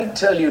I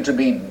tell you to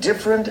be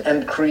different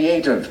and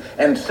creative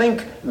and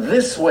think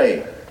this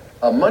way.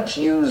 A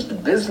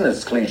much-used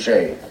business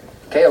cliche.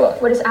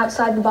 Kayla. What is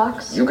outside the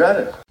box? You got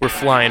it. We're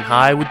flying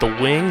high with the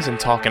wings and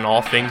talking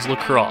all things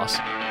lacrosse.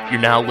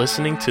 You're now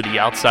listening to the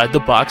Outside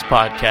the Box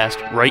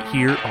podcast right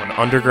here on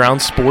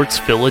Underground Sports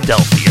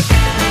Philadelphia.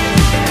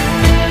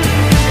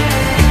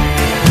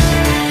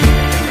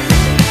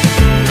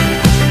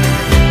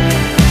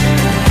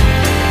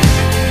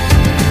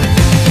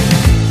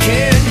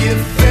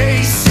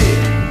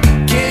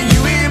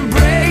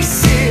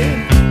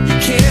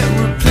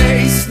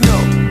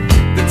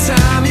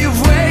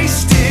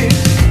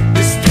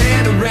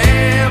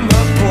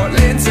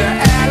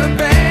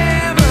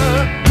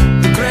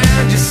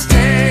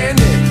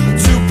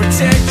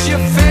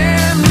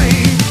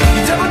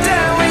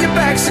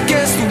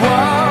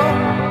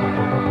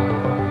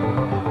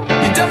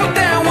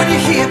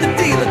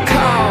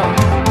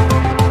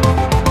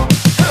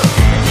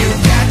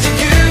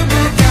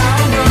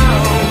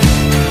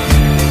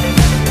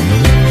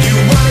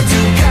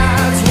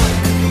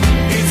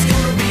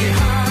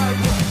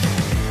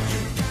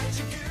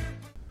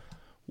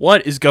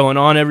 What is going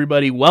on,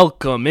 everybody?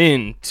 Welcome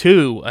in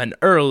to an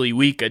early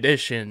week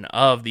edition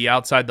of the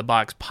Outside the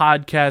Box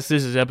podcast.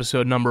 This is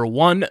episode number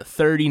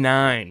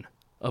 139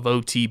 of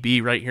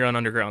OTB right here on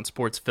Underground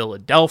Sports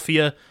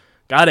Philadelphia.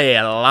 Got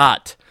a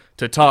lot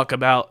to talk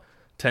about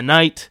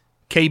tonight.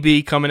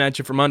 KB coming at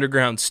you from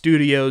Underground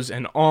Studios,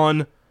 and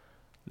on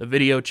the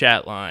video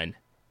chat line,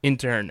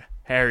 intern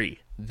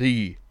Harry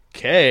the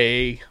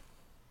K.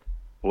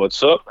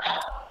 What's up?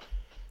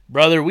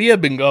 Brother, we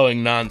have been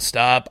going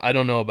nonstop. I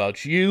don't know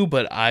about you,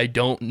 but I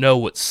don't know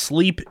what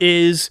sleep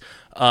is.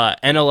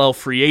 NLL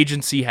free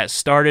agency has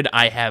started.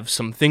 I have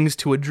some things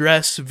to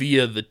address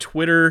via the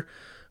Twitter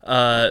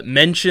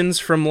mentions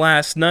from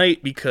last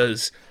night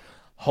because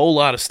a whole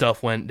lot of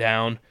stuff went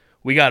down.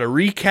 We got to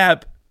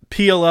recap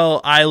PLL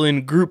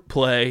Island group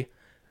play,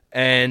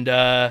 and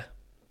the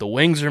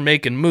Wings are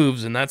making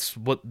moves, and that's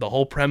what the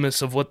whole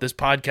premise of what this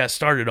podcast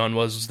started on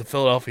was the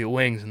Philadelphia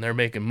Wings, and they're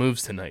making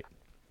moves tonight.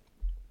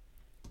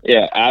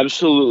 Yeah,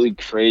 absolutely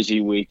crazy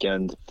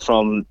weekend.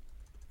 From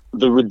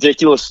the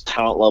ridiculous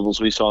talent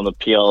levels we saw in the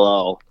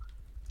PLL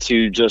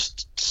to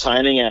just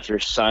signing after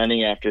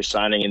signing after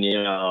signing, and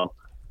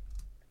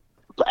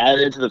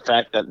added to the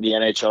fact that the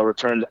NHL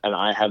returned, and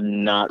I have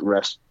not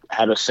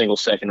had a single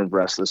second of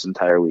rest this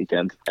entire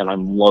weekend, and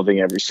I'm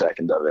loving every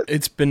second of it.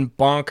 It's been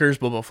bonkers,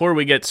 but before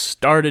we get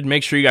started,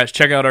 make sure you guys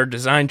check out our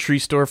Design Tree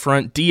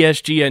storefront,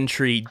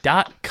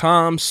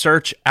 dsgntree.com.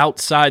 Search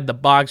Outside the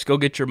Box. Go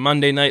get your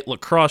Monday Night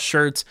Lacrosse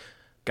shirts.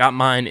 Got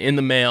mine in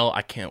the mail.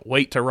 I can't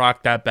wait to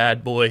rock that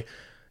bad boy.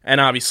 And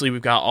obviously,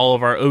 we've got all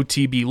of our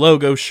OTB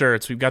logo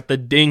shirts. We've got the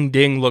Ding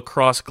Ding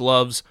Lacrosse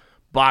gloves,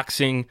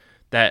 boxing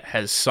that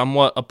has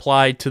somewhat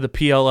applied to the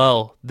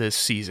PLL this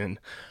season.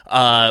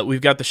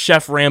 We've got the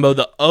Chef Rambo,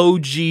 the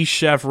OG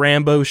Chef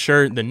Rambo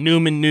shirt, the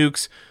Newman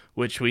Nukes,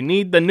 which we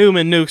need the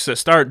Newman Nukes to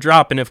start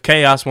dropping if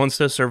Chaos wants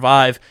to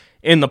survive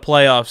in the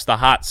playoffs. The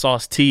hot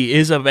sauce tee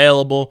is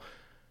available.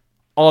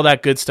 All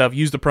that good stuff.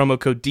 Use the promo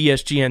code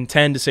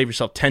DSGN10 to save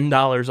yourself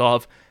 $10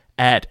 off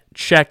at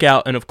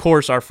checkout. And of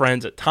course, our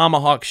friends at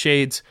Tomahawk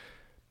Shades,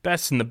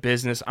 best in the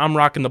business. I'm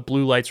rocking the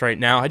blue lights right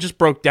now. I just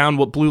broke down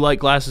what blue light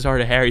glasses are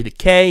to Harry the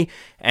K,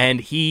 and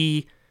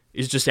he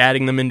is just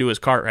adding them into his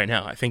cart right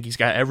now. I think he's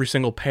got every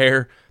single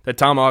pair that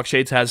Tomahawk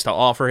Shades has to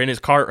offer in his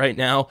cart right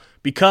now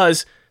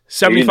because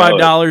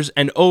 $75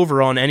 and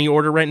over on any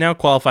order right now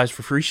qualifies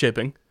for free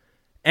shipping.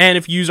 And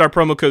if you use our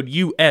promo code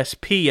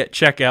USP at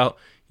checkout,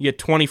 you get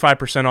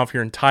 25% off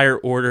your entire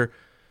order.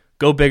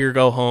 Go big or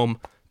go home.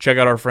 Check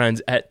out our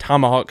friends at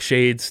Tomahawk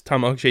Shades,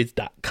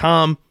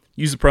 tomahawkshades.com.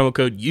 Use the promo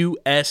code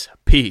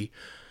USP.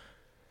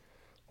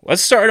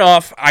 Let's start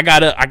off. I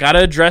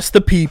gotta address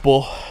the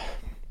people.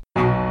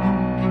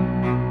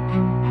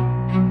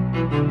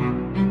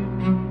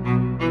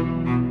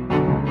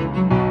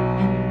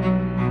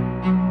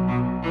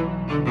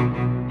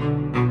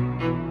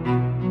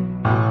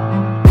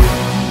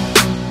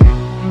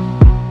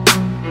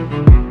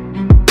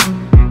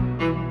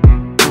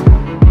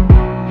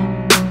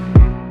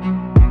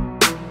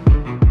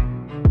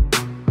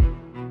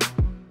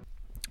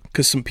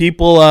 Because some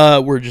people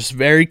were just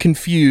very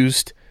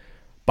confused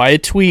by a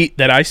tweet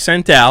that I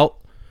sent out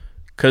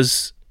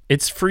because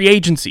it's free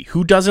agency.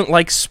 Who doesn't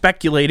like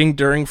speculating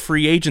during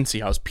free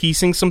agency? I was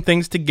piecing some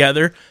things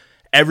together.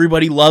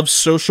 Everybody loves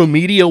social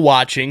media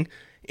watching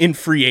in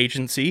free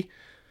agency.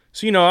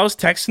 So, I was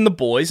texting the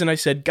boys and I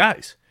said,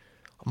 guys,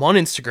 I'm on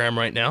Instagram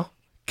right now.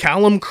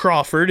 Callum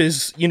Crawford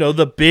is,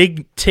 the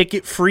big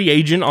ticket free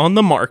agent on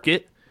the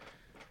market.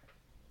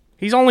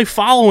 He's only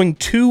following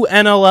 2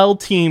 NLL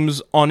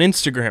teams on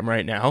Instagram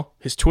right now.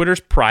 His Twitter's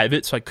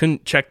private, so I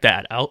couldn't check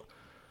that out.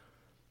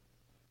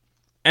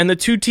 And the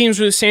 2 teams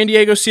were the San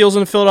Diego Seals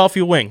and the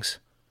Philadelphia Wings.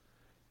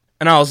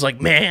 And I was like,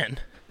 man,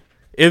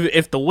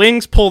 if the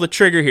Wings pull the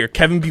trigger here,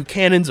 Kevin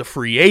Buchanan's a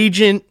free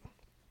agent.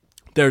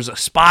 There's a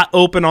spot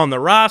open on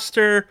the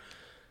roster.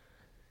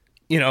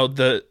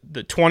 The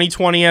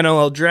 2020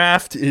 NLL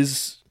draft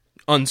is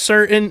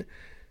uncertain.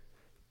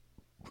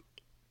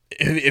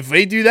 if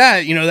they do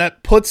that,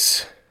 that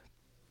puts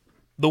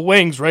the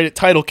Wings right at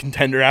title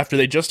contender after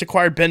they just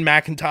acquired Ben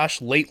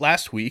McIntosh late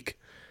last week.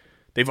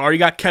 They've already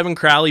got Kevin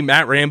Crowley,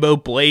 Matt Rambo,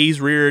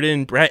 Blaze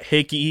Reardon, Brett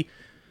Hickey.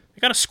 They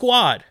got a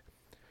squad.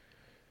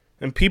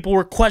 And people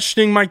were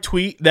questioning my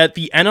tweet that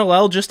the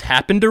NLL just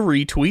happened to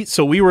retweet.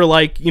 So we were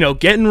like,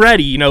 getting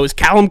ready. Is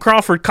Callum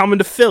Crawford coming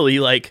to Philly?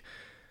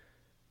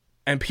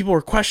 And people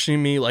were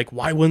questioning me,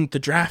 why wouldn't the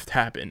draft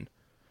happen?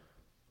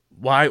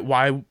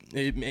 Why?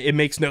 It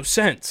makes no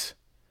sense.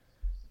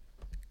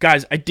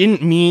 Guys, I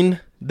didn't mean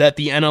that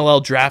the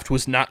NLL draft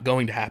was not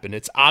going to happen.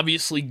 It's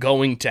obviously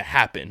going to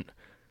happen.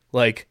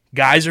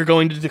 Guys are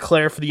going to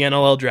declare for the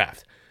NLL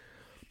draft.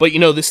 But,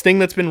 this thing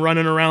that's been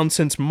running around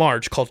since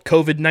March called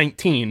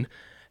COVID-19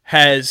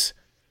 has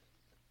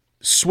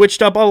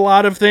switched up a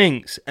lot of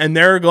things. And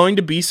there are going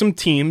to be some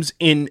teams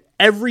in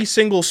every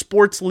single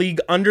sports league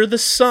under the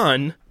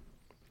sun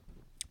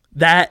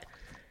that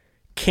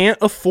can't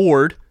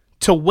afford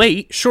to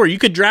wait. Sure, you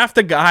could draft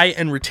a guy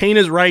and retain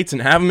his rights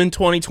and have him in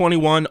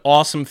 2021.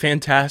 Awesome,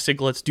 fantastic.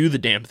 Let's do the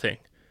damn thing.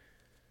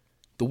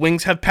 The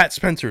Wings have Pat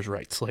Spencer's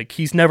rights.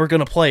 He's never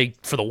going to play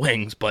for the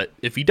Wings, but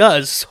if he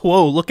does,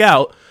 whoa, look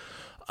out.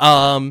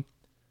 But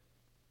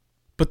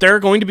there are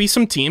going to be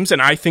some teams,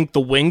 and I think the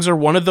Wings are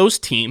one of those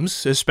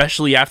teams,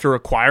 especially after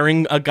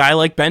acquiring a guy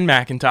like Ben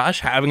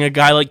McIntosh, having a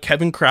guy like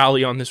Kevin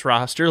Crowley on this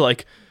roster.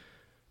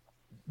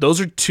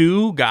 Those are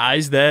two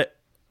guys that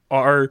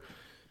are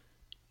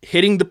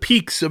hitting the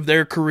peaks of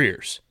their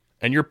careers,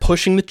 and you're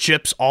pushing the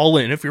chips all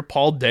in if you're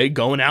Paul Day,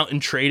 going out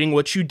and trading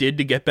what you did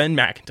to get Ben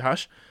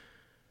McIntosh.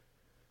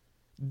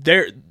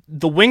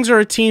 The Wings are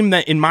a team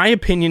that, in my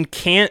opinion,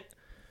 can't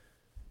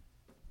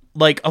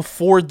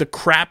afford the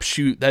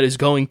crapshoot that is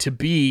going to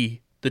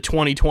be the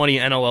 2020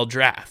 NLL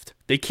draft.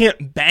 They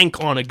can't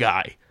bank on a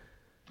guy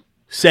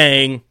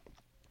saying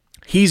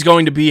he's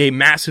going to be a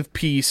massive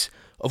piece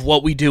of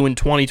what we do in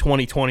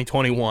 2020,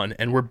 2021,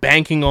 and we're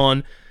banking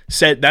on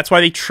that's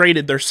why they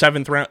traded their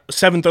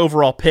seventh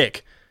overall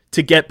pick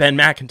to get Ben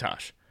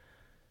McIntosh.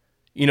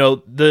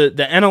 The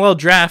NLL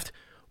draft,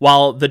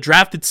 while the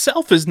draft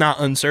itself is not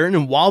uncertain,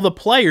 and while the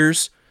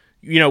players,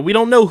 we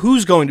don't know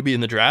who's going to be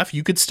in the draft,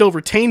 you could still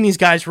retain these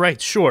guys'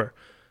 rights, sure.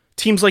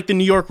 Teams like the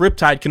New York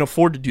Riptide can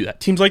afford to do that.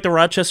 Teams like the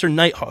Rochester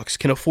Nighthawks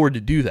can afford to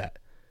do that.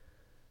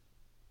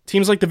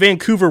 Teams like the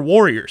Vancouver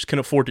Warriors can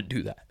afford to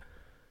do that.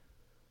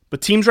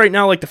 But teams right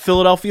now like the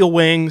Philadelphia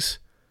Wings,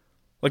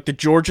 like the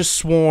Georgia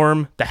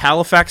Swarm, the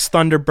Halifax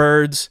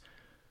Thunderbirds,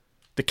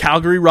 the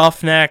Calgary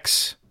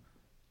Roughnecks,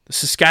 the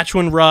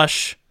Saskatchewan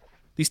Rush,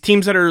 these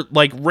teams that are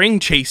ring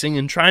chasing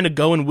and trying to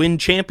go and win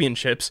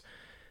championships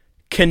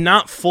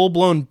cannot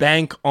full-blown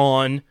bank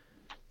on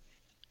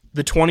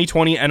the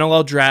 2020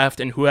 NLL draft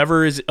and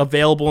whoever is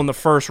available in the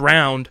first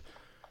round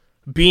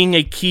being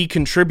a key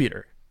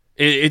contributor.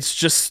 It's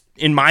just,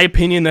 in my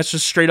opinion, that's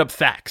just straight up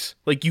facts.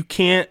 You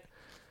can't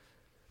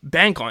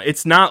bank on it.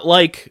 It's not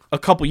like a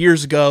couple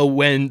years ago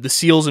when the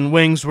Seals and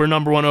Wings were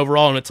number one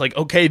overall, and it's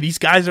okay, these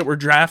guys that we're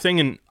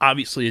drafting, and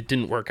obviously it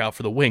didn't work out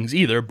for the Wings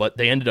either, but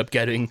they ended up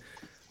getting,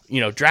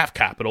 draft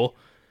capital.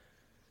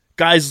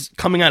 Guys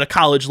coming out of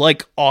college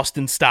like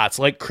Austin Stotts,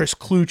 like Chris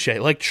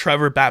Kluche, like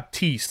Trevor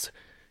Baptiste.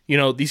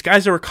 These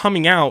guys that were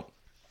coming out,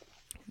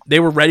 they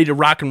were ready to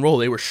rock and roll.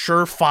 They were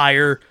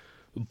surefire,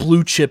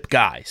 blue chip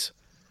guys.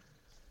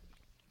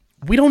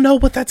 We don't know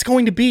what that's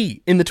going to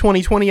be in the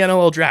 2020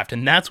 NLL draft,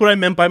 and that's what I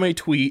meant by my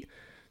tweet.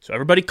 So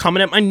everybody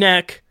coming at my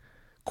neck,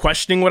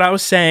 questioning what I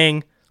was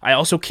saying. I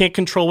also can't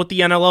control what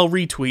the NLL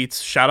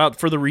retweets. Shout out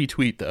for the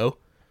retweet, though.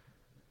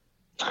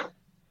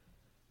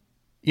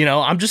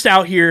 I'm just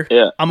out here.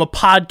 Yeah. I'm a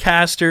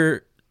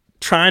podcaster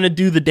trying to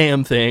do the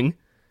damn thing,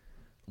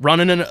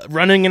 running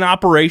an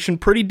operation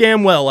pretty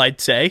damn well, I'd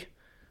say,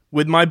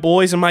 with my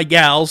boys and my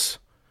gals,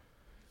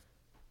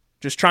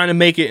 just trying to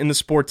make it in the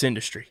sports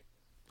industry.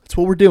 That's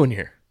what we're doing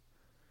here.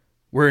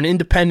 We're an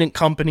independent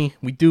company.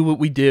 We do what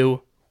we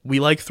do. We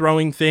like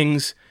throwing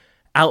things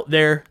out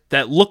there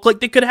that look like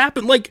they could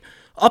happen.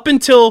 Up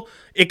until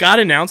it got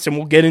announced, and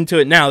we'll get into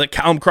it now, that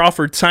Callum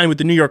Crawford signed with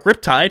the New York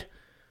Riptide,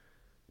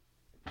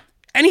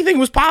 anything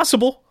was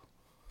possible.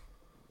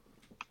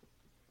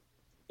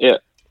 Yeah.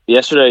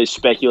 Yesterday,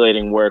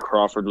 speculating where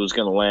Crawford was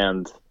going to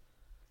land,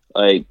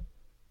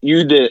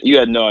 you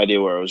had no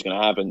idea where it was going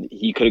to happen.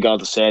 He could have gone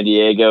to San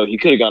Diego. He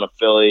could have gone to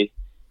Philly.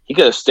 He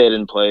could have stayed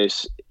in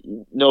place.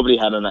 Nobody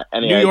had any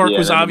idea. New York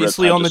was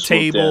obviously on the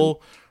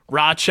table.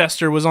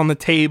 Rochester was on the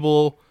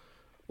table.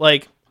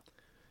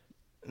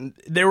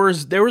 There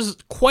was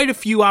quite a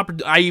few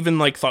I even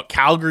thought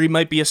Calgary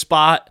might be a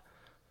spot.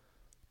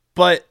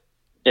 But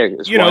yeah,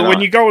 when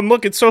you go and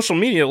look at social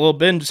media a little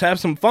bit and just have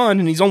some fun,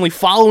 and he's only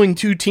following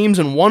two teams,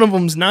 and one of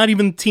them's not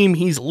even the team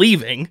he's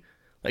leaving.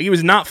 He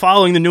was not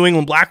following the New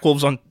England Black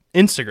Wolves on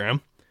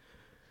Instagram.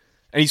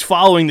 And he's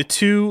following the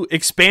two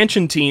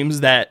expansion teams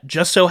that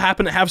just so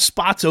happen to have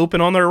spots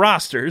open on their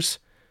rosters.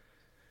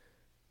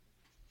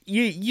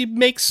 You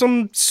make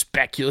some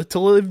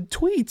speculative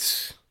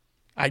tweets.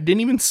 I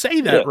didn't even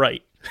say that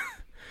right.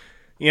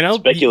 You know,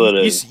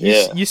 speculative.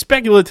 You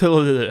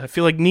speculative. I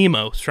feel like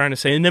Nemo's trying to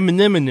say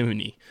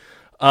anemone.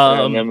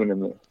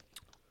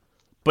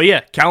 But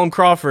yeah, Callum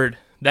Crawford.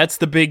 That's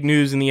the big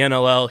news in the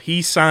NLL.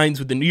 He signs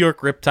with the New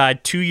York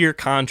Riptide, 2-year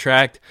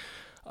contract.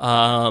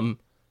 We're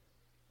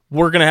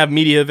gonna have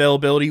media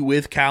availability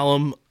with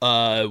Callum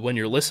when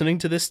you're listening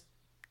to this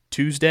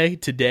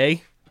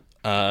today,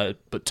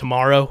 but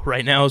tomorrow,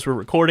 right now as we're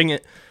recording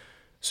it.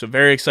 So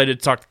very excited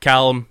to talk to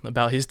Callum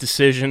about his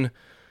decision.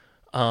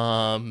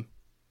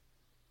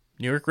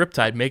 New York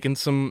Riptide making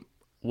some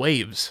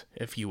waves,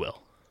 if you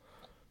will.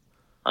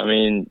 I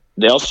mean,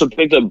 they also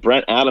picked up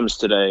Brent Adams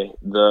today,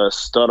 the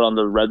stud on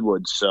the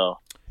Redwoods. So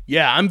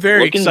yeah, I'm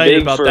very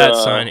excited about that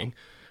signing.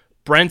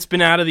 Brent's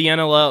been out of the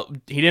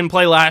NLL. He didn't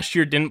play last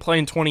year, didn't play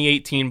in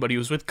 2018, but he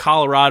was with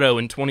Colorado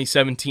in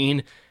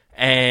 2017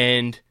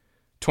 and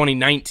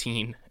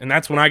 2019. And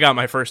that's when I got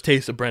my first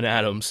taste of Brent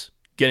Adams.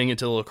 Getting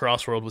into the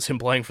lacrosse world was him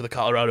playing for the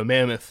Colorado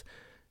Mammoth.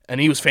 And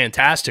he was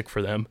fantastic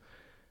for them.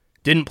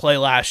 Didn't play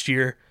last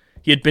year.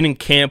 He had been in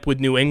camp with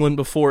New England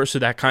before, so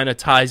that kind of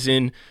ties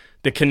in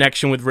the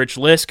connection with Rich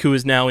Lisk, who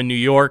is now in New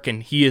York,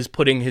 and he is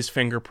putting his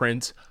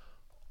fingerprints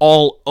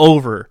all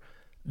over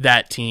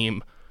that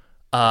team.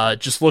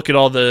 Just look at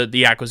all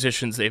the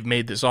acquisitions they've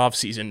made this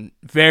offseason.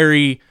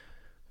 Very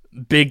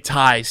big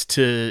ties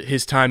to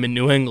his time in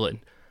New England.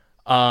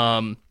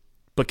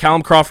 But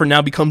Callum Crawford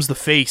now becomes the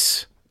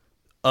face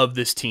of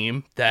this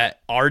team that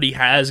already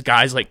has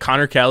guys like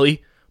Connor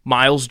Kelly,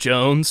 Miles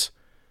Jones,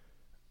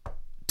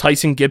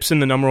 Tyson Gibson,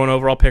 the number 1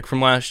 overall pick from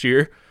last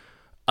year,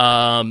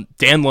 Dan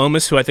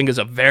Lomas, who I think is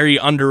a very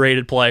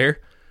underrated player.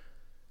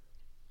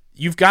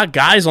 You've got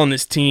guys on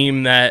this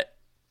team that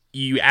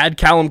you add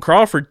Callum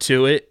Crawford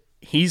to it,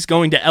 he's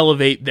going to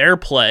elevate their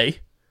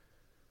play.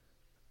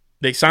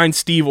 They signed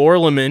Steve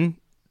Orleman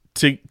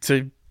to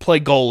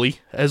play goalie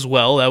as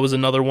well. That was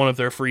another one of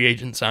their free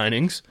agent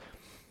signings.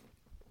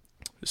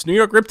 This New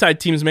York Riptide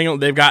team is making.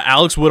 They've got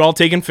Alex Woodall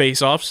taking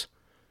faceoffs.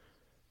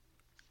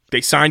 They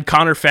signed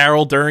Connor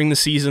Farrell during the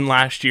season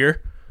last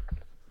year.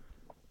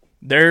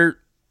 They're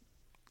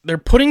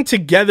putting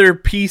together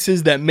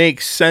pieces that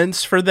make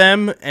sense for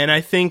them, and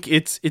I think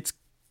it's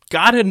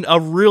got a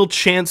real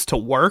chance to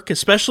work,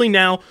 especially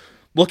now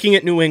looking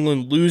at New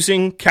England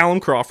losing Callum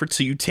Crawford,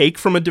 so you take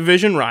from a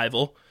division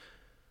rival.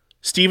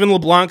 Stephen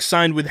LeBlanc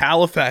signed with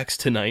Halifax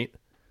tonight,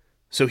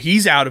 so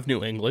he's out of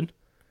New England.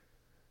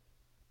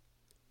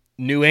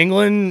 New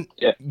England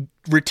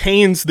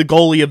retains the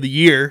goalie of the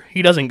year.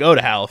 He doesn't go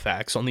to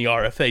Halifax on the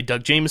RFA.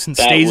 Doug Jamieson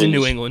stays in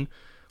New England,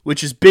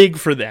 which is big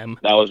for them.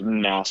 That was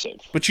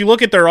massive. But you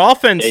look at their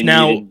offense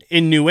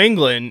in New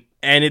England,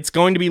 and it's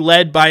going to be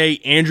led by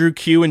Andrew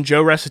Q and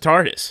Joe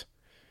Resitardis.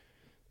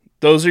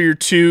 Those are your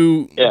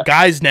two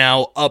guys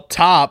now up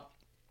top,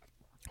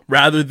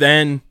 rather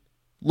than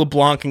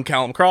LeBlanc and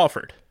Callum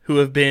Crawford, who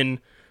have been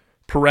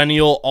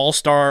perennial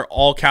all-star,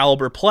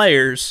 all-caliber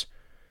players.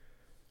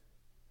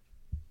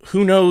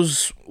 Who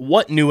knows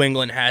what New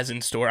England has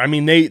in store? I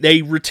mean,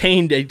 they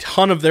retained a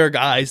ton of their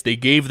guys. They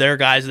gave their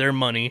guys their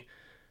money.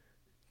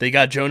 They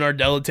got Joe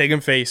Nardella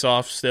taking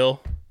face-off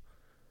still.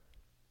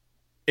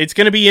 It's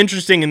going to be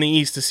interesting in the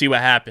East to see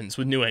what happens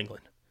with New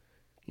England.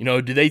 You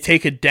know, do they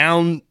take a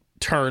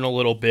downturn a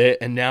little bit,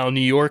 and now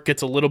New York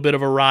gets a little bit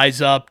of a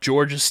rise up?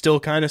 Georgia's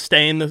still kind of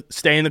staying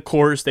the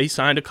course. They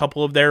signed a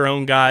couple of their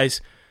own guys.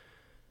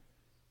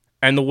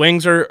 And the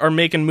Wings are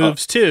making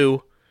moves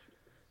too.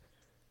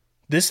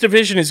 This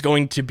division is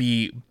going to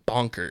be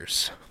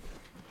bonkers.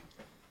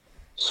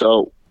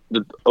 So,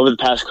 over the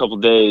past couple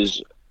of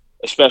days,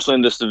 especially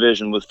in this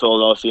division with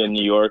Philadelphia and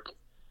New York,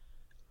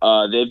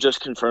 they've just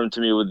confirmed to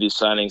me with these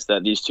signings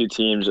that these two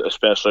teams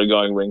especially are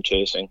going ring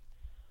chasing.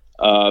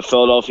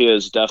 Philadelphia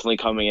is definitely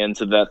coming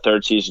into that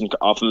third season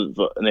off of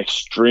an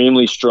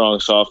extremely strong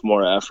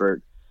sophomore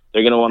effort.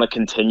 They're going to want to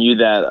continue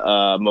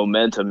that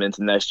momentum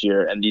into next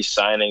year, and these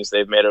signings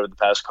they've made over the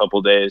past couple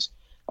of days.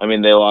 I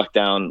mean, they locked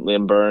down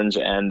Liam Burns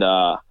and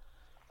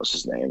what's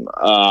his name?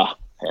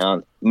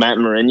 Matt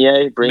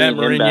Marinier. Bringing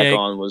him back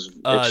on was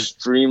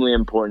extremely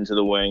important to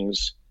the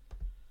Wings.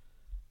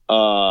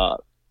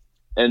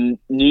 And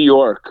New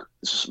York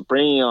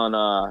bringing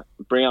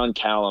on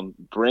Callum,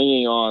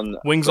 bringing on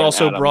Wings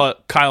also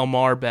brought Kyle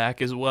Marr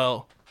back as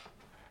well.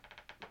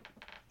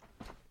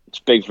 It's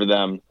big for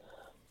them.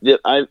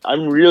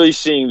 I'm really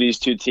seeing these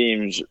two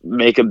teams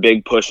make a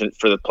big push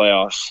for the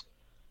playoffs,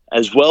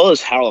 as well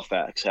as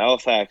Halifax.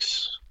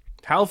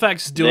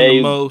 Halifax is doing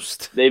the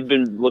most. They've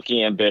been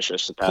looking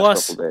ambitious the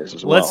past couple days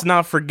as well. Let's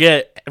not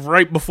forget,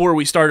 right before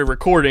we started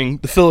recording,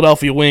 the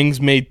Philadelphia Wings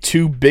made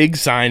two big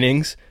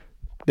signings.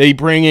 They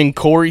bring in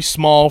Corey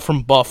Small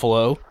from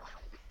Buffalo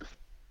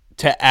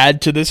to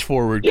add to this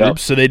forward group.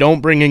 So they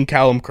don't bring in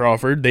Callum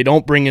Crawford. They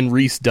don't bring in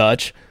Reese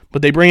Dutch,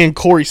 but they bring in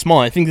Corey Small.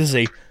 I think this is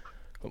a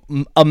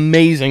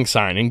amazing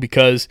signing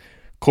because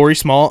Corey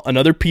Small,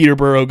 another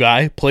Peterborough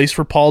guy, plays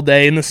for Paul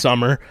Day in the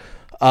summer,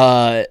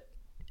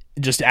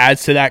 just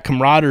adds to that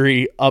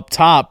camaraderie up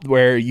top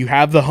where you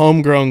have the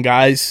homegrown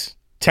guys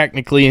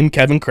technically in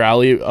Kevin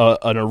Crowley,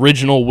 an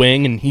original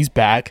wing, and he's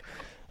back.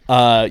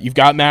 You've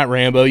got Matt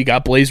Rambo, you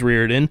got Blaze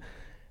Reardon,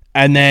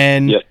 and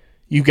then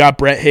you've got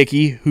Brett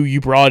Hickey, who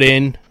you brought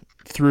in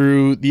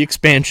through the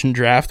expansion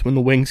draft when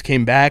the Wings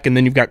came back, and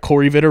then you've got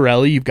Corey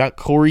Vitarelli, you've got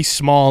Corey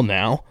Small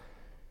now.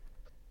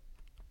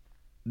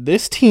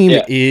 This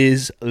team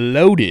is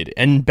loaded,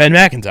 and Ben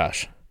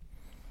McIntosh.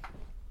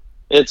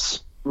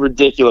 It's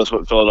ridiculous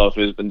what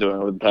Philadelphia has been doing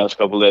over the past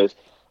couple of days.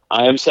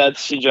 I am sad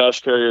to see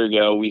Josh Courier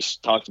go. We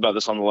talked about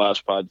this on the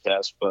last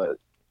podcast, but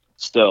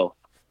still,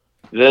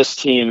 this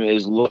team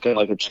is looking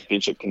like a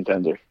championship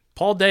contender.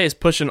 Paul Day is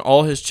pushing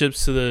all his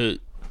chips to the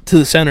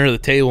center of the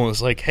table and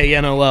is like, "Hey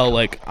NLL,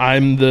 like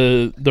I'm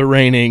the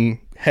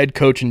reigning head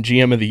coach and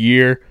GM of the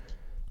year.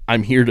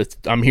 I'm here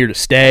to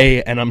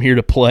stay and I'm here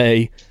to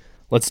play.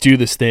 Let's do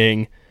this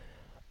thing."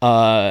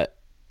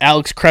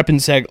 Alex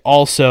Krepenseg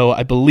also,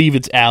 I believe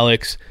it's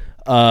Alex,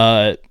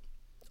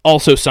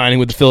 also signing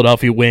with the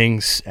Philadelphia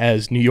Wings,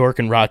 as New York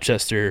and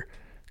Rochester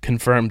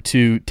confirmed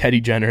to Teddy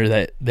Jenner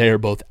that they're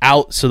both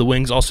out. So the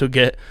Wings also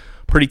get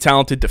pretty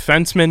talented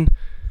defensemen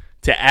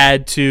to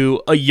add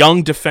to a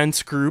young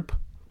defense group.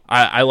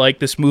 I like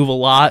this move a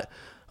lot.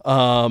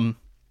 The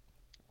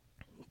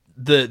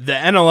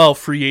NLL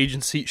free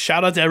agency,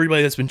 shout out to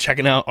everybody that's been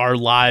checking out our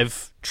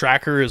live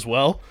tracker as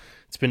well.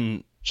 It's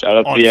been shout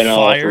out to the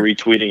NLL for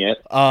retweeting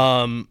it.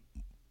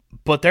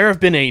 But there have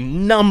been a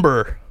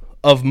number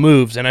of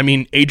moves, and I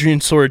mean Adrian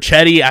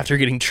Sorichetti, after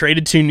getting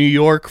traded to New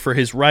York for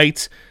his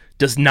rights,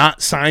 does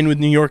not sign with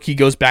New York. He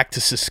goes back to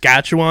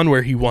Saskatchewan,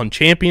 where he won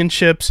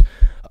championships.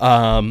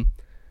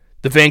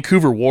 The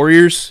Vancouver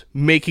Warriors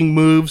making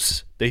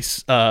moves. They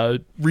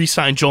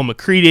re-signed Joel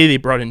McCready. They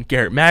brought in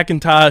Garrett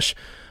McIntosh.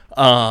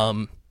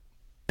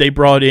 They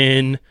brought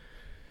in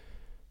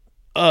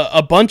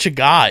a bunch of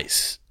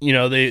guys. You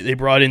know, they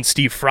brought in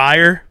Steve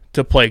Fryer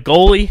to play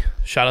goalie.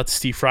 Shout out to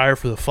Steve Fryer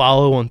for the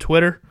follow on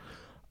Twitter.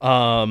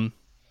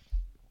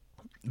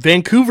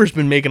 Vancouver's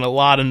been making a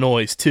lot of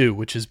noise too,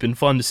 which has been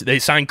fun to see. They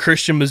signed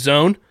Christian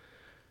Mazzone.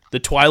 The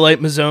Twilight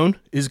Mazzone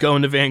is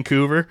going to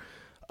Vancouver.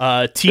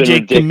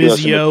 TJ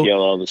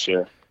Camizio this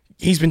year.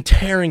 He's been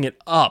tearing it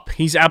up.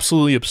 He's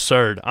absolutely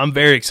absurd. I'm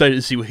very excited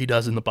to see what he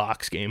does in the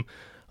box game.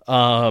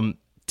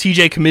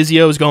 TJ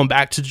Camizio is going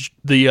back to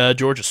the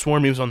Georgia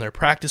Swarm. He was on their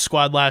practice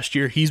squad last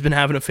year. He's been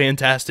having a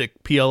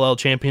fantastic PLL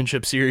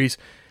championship series.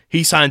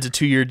 He signs a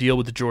 2-year deal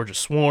with the Georgia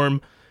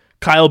Swarm.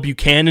 Kyle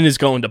Buchanan is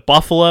going to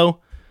Buffalo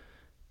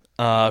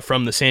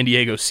from the San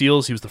Diego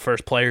Seals. He was the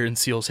first player in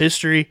Seals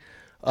history.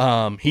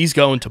 He's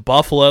going to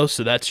Buffalo,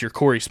 so that's your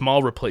Corey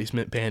Small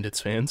replacement, Bandits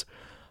fans.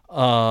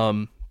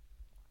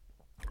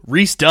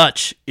 Reese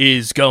Dutch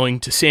is going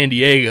to San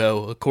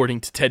Diego,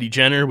 according to Teddy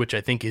Jenner, which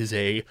I think is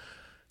a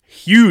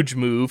huge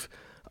move.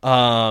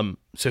 So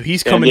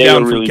he's coming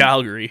down from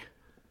Calgary.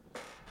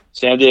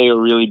 San Diego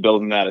really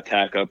building that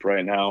attack up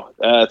right now.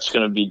 That's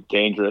going to be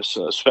dangerous,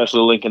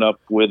 especially linking up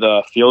with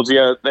Fieldsy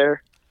out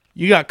there.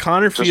 You got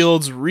Connor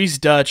Fields, Reese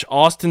Dutch,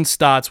 Austin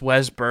Stotts,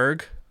 Wes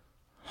Berg.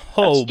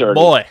 Oh,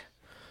 boy.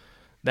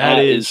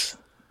 That is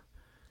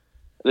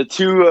the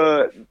two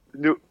of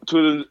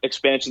the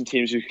expansion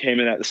teams who came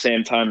in at the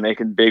same time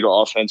making big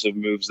offensive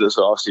moves this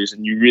offseason.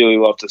 You really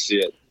love to see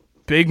it.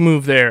 Big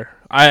move there.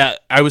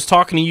 I was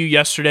talking to you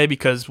yesterday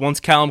because once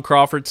Callum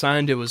Crawford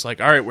signed, it was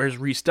like, all right, where's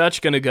Reese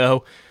Dutch going to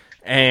go?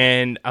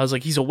 And I was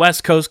like, he's a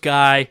West Coast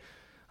guy.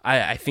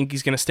 I think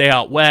he's going to stay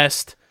out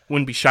west.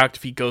 Wouldn't be shocked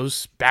if he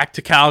goes back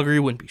to Calgary.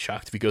 Wouldn't be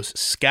shocked if he goes to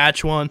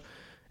Saskatchewan.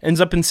 Ends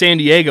up in San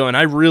Diego, and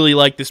I really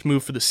like this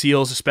move for the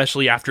Seals,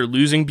 especially after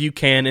losing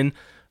Buchanan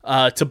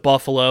to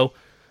Buffalo.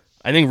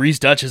 I think Reese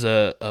Dutch is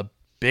a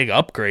big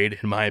upgrade,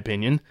 in my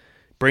opinion.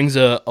 Brings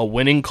a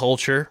winning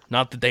culture.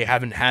 Not that they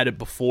haven't had it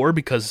before,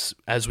 because,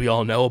 as we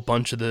all know, a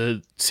bunch of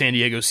the San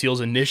Diego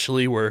Seals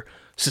initially were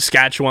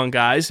Saskatchewan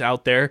guys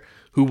out there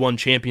who won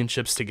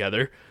championships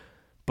together.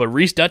 But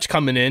Reese Dutch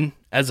coming in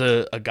as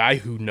a guy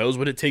who knows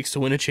what it takes to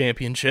win a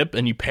championship,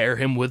 and you pair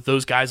him with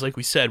those guys, like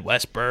we said,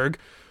 Wes Berg,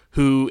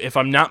 who, if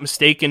I'm not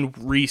mistaken,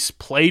 Reese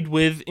played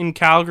with in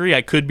Calgary.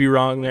 I could be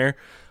wrong there.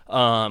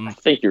 I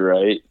think you're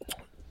right.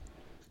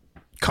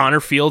 Connor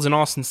Fields and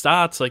Austin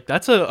Stotts, like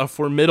that's a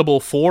formidable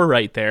four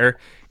right there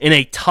in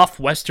a tough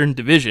Western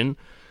division.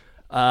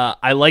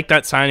 I like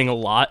that signing a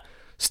lot.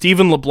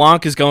 Stephen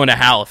LeBlanc is going to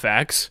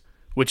Halifax,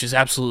 which is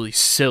absolutely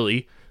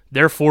silly.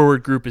 Their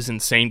forward group is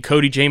insane.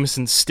 Cody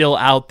Jamison's still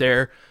out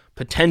there,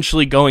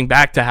 potentially going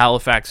back to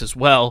Halifax as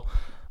well.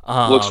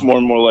 Looks more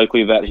and more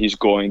likely that he's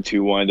going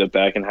to wind up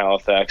back in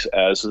Halifax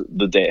as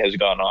the day has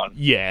gone on.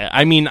 Yeah,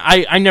 I mean,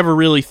 I never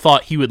really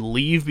thought he would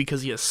leave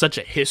because he has such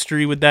a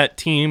history with that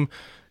team,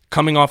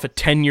 coming off a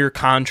 10-year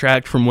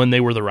contract from when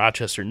they were the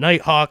Rochester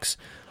Nighthawks.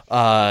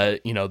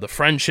 The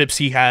friendships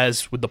he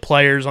has with the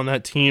players on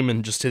that team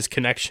and just his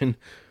connection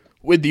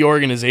with the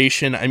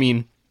organization. I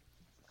mean,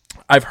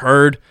 I've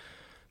heard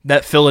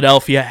that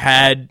Philadelphia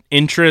had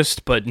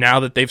interest, but now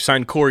that they've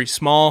signed Corey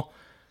Small,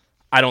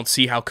 I don't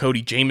see how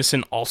Cody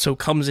Jamison also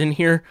comes in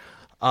here.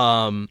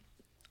 I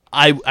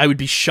would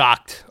be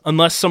shocked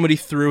unless somebody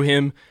threw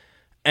him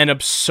an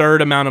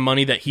absurd amount of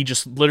money that he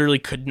just literally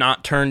could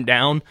not turn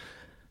down.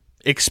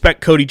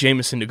 expect Cody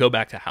Jamieson to go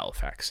back to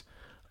Halifax.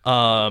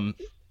 Lots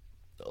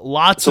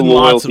It's a and lots of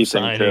loyalty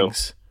thing, too.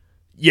 signings.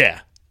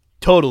 Yeah,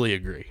 totally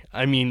agree.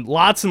 I mean,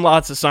 lots and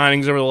lots of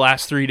signings over the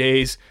last 3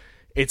 days.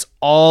 It's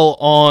all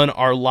on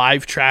our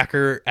live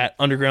tracker at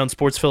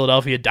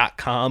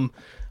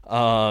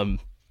undergroundsportsphiladelphia.com.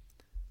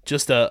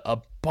 Just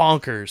a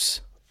bonkers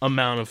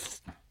amount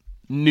of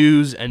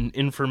news and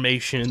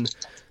information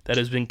that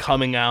has been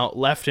coming out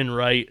left and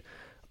right.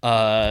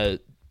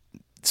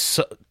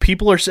 So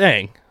people are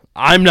saying,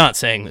 I'm not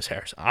saying this,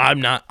 Harris.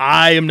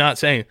 I am not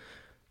saying.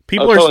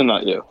 Totally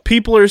not you.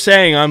 People are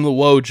saying I'm the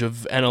Woj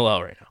of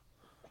NLL right now.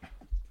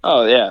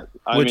 Oh, yeah.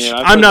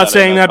 I'm not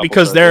saying that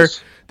because there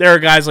are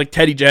guys like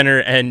Teddy Jenner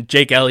and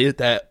Jake Elliott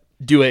that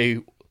do a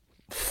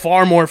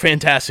far more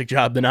fantastic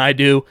job than I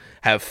do,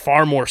 have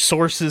far more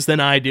sources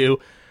than I do.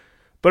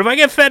 But if I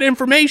get fed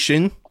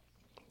information,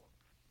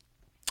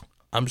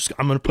 I'm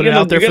going to put it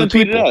out there for the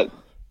people.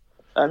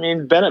 I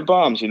mean, Bennett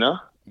bombs,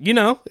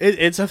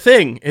 It's a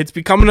thing. It's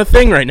becoming a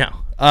thing right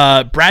now.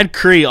 Brad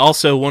Cree,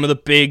 also one of the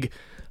big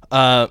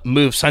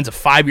moves, signs a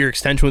 5-year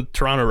extension with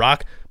Toronto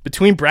Rock.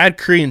 Between Brad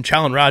Cree and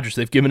Challen Rogers,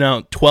 they've given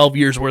out 12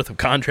 years worth of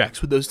contracts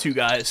with those two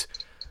guys.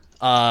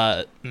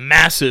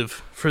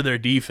 Massive for their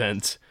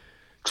defense.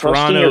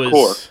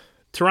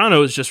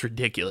 Toronto is just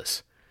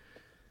ridiculous.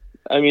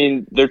 I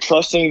mean, they're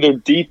trusting their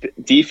deep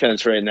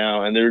defense right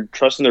now, and they're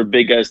trusting their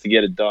big guys to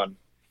get it done.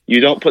 You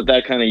don't put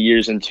that kind of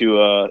years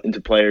into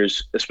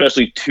players,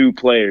 especially two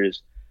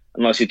players,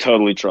 unless you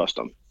totally trust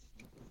them.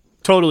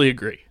 Totally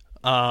agree.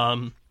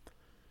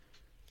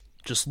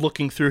 Just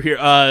looking through here,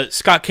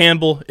 Scott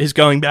Campbell is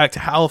going back to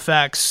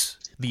Halifax,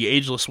 the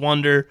ageless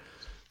wonder.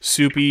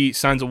 Soupy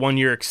signs a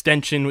 1-year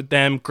extension with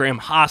them. Graham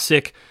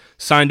Hossack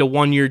signed a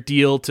 1-year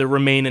deal to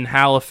remain in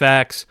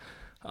Halifax.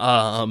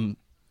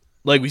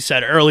 Like we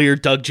said earlier,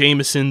 Doug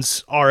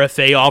Jamieson's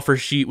RFA offer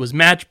sheet was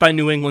matched by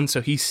New England, so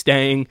he's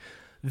staying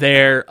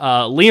there.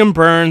 Liam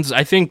Burns,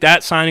 I think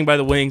that signing by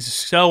the Wings is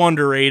so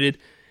underrated.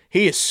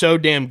 He is so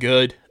damn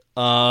good.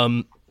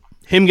 Him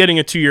getting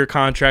a 2-year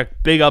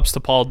contract, big ups to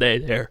Paul Day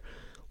there.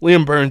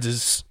 Liam Burns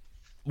is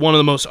one of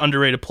the most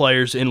underrated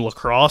players in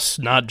lacrosse,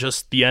 not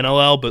just the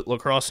NLL, but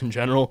lacrosse in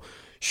general.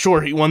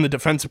 Sure, he won the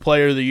Defensive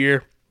Player of the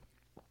Year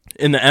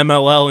in the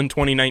MLL in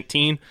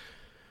 2019,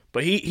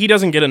 but he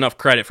doesn't get enough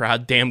credit for how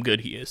damn good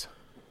he is.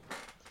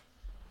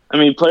 I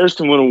mean, players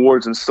can win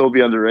awards and still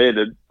be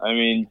underrated. I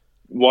mean,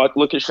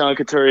 look at Sean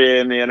Couturier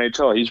in the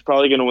NHL. He's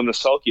probably going to win the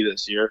Selke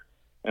this year,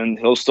 and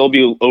he'll still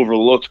be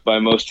overlooked by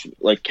most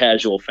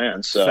casual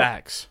fans. So.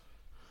 Facts.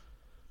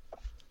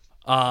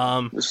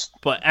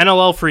 But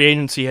NLL free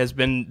agency has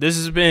been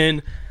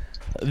the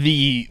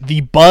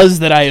buzz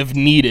that I have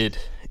needed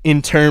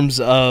in terms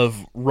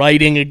of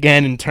writing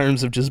again, in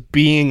terms of just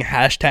being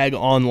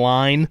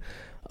 #online.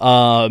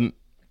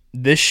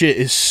 This shit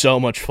is so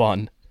much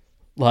fun.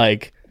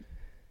 Like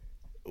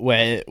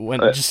when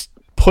just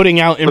putting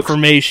out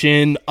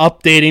information,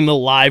 updating the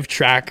live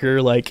tracker,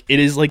 it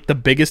is the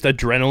biggest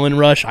adrenaline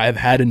rush I've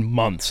had in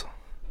months.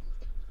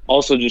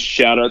 Also, just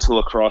shout out to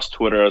lacrosse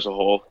Twitter as a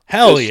whole.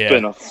 Hell yeah.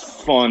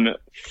 It's been a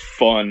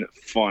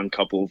fun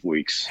couple of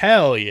weeks.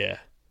 Hell yeah.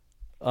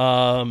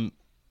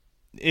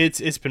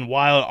 It's been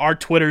wild. Our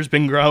Twitter's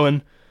been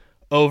growing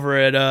over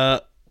at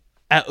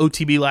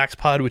OTB Lax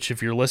Pod, which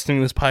if you're listening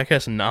to this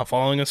podcast and not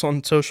following us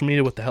on social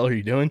media, what the hell are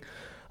you doing?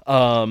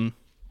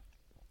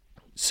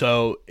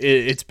 So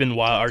it's been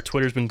wild. Our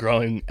Twitter's been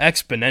growing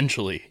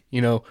exponentially.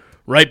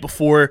 Right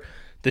before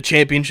the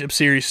championship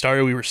series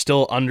started, we were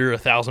still under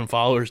 1,000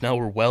 followers. Now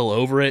we're well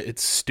over it.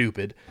 It's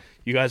stupid.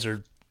 You guys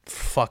are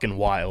fucking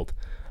wild.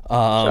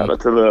 Shout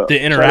out to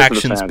the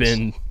interaction's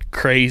been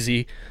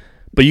crazy.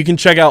 But you can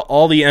check out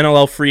all the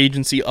NLL free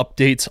agency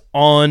updates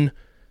on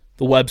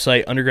the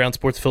website,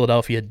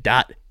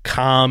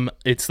 undergroundsportsphiladelphia.com.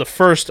 It's the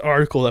first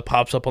article that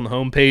pops up on the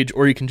homepage,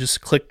 or you can just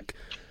click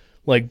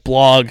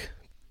blog,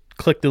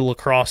 click the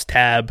lacrosse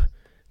tab.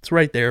 It's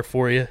right there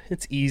for you.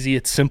 It's easy.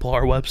 It's simple.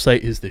 Our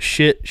website is the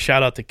shit.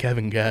 Shout out to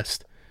Kevin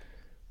Guest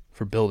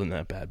for building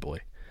that bad boy.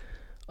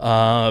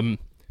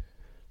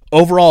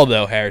 Overall,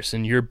 though,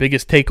 Harrison, your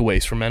biggest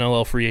takeaways from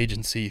NLL free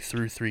agency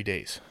through 3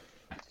 days?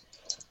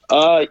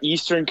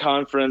 Eastern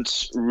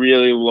Conference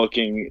really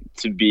looking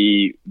to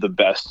be the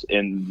best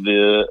in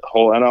the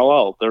whole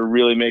NLL. They're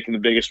really making the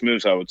biggest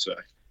moves, I would say.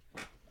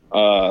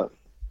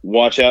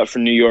 Watch out for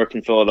New York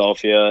and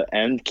Philadelphia,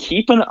 and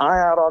keep an eye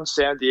out on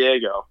San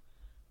Diego.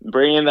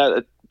 Building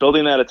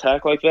that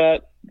attack like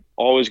that,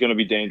 always going to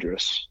be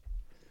dangerous.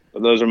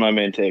 But those are my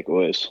main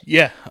takeaways.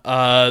 Yeah,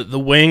 the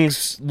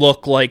Wings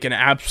look like an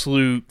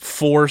absolute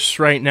force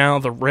right now.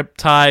 The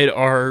Riptide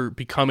are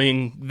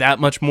becoming that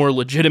much more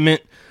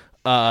legitimate.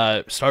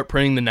 Start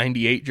printing the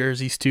 98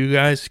 jerseys too,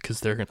 guys, because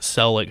they're going to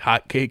sell like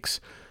hotcakes.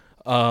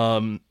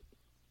 I'm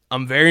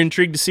very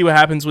intrigued to see what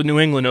happens with New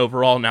England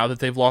overall now that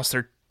they've lost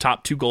their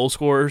top 2 goal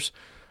scorers.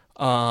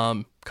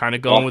 Kind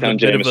of going with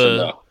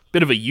a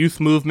bit of a youth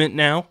movement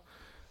now,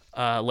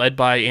 led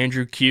by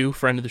Andrew Q,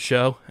 friend of the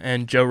show,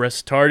 and Joe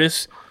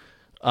Resitardis.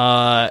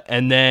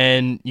 And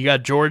then you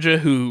got Georgia,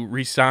 who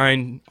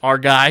re-signed our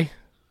guy,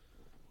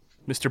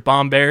 Mr.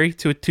 Bomberry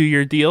to a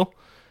 2-year deal,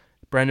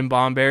 Brendan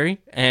Bomberry,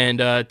 and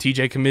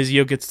TJ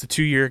Camizio gets the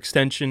 2-year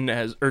extension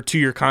or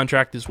 2-year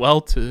contract as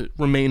well to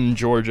remain in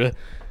Georgia.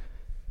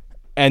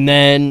 And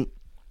then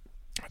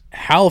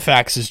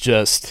Halifax is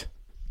just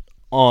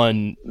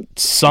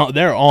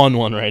they're on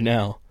one right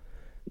now.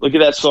 Look at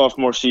that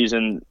sophomore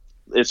season.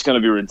 It's going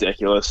to be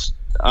ridiculous.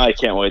 I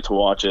can't wait to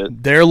watch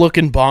it. They're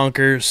looking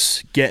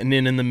bonkers, getting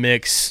in the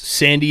mix.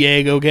 San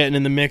Diego getting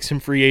in the mix in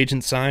free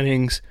agent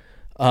signings.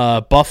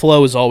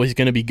 Buffalo is always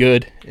going to be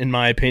good, in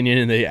my opinion,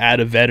 and they add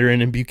a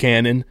veteran in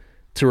Buchanan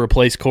to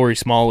replace Corey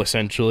Small,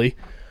 essentially.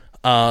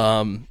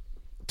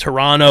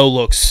 Toronto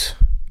looks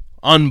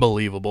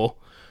unbelievable.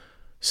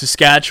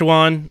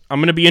 Saskatchewan, I'm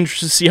going to be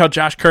interested to see how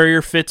Josh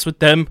Courier fits with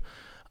them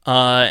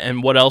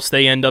and what else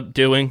they end up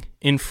doing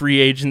in free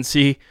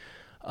agency.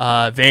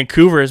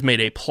 Vancouver has made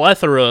a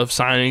plethora of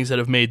signings that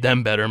have made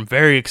them better. I'm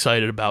very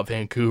excited about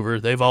Vancouver.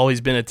 They've always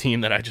been a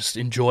team that I just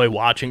enjoy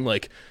watching.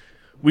 Like,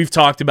 we've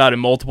talked about it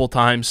multiple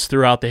times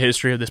throughout the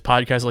history of this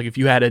podcast. Like, if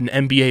you had an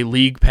NBA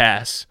League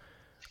Pass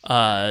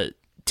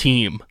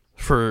team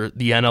for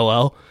the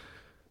NLL,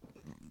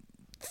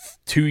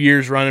 2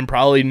 years running,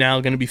 probably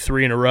now going to be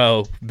 3 in a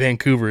row,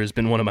 Vancouver has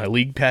been one of my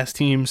League Pass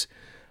teams.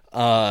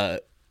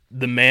 The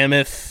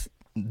Mammoth,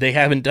 they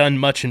haven't done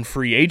much in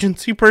free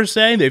agency per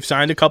se. They've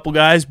signed a couple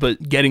guys,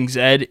 but getting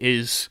Zed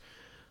is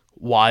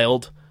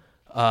wild.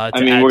 We're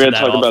going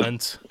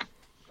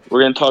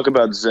to talk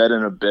about Zed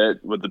in a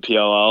bit with the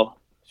PLL,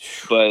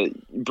 but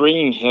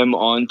bringing him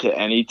on to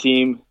any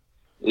team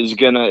is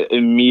going to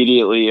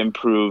immediately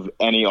improve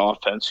any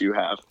offense you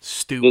have.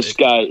 Stupid. This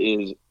guy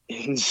is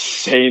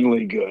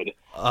insanely good.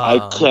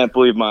 I can't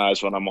believe my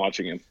eyes when I'm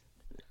watching him.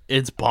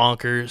 It's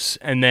bonkers.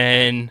 And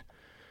then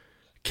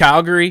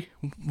Calgary,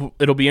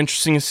 it'll be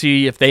interesting to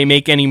see if they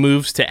make any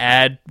moves to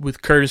add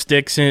with Curtis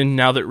Dixon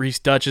now that Reese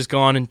Dutch is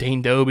gone and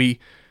Dane Doby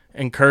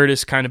and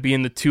Curtis kind of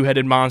being the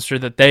two-headed monster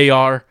that they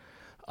are.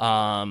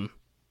 They're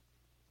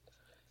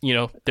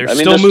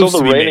still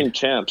the reigning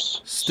champs.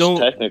 Still,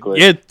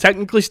 technically. Yeah,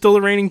 technically still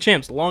the reigning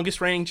champs. The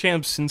longest reigning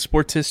champs in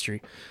sports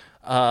history.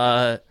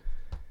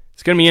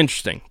 It's going to be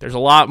interesting. There's a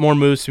lot more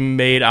moves to be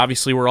made.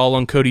 Obviously, we're all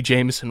on Cody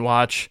Jamieson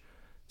watch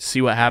to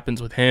see what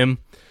happens with him.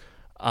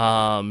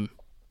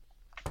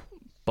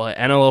 But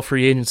NLL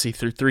free agency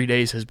through 3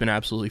 days has been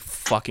absolutely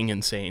fucking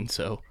insane.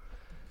 So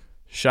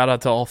shout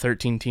out to all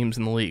 13 teams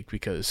in the league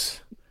because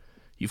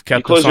you've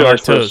kept us on our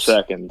toes. For a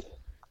second.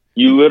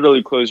 You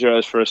literally close your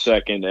eyes for a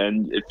second,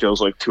 and it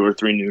feels like 2 or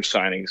 3 new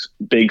signings,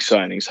 big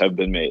signings, have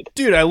been made.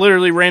 Dude, I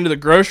literally ran to the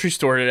grocery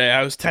store today.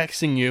 I was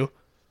texting you.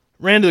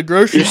 Ran to the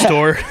grocery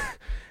store,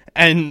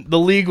 and the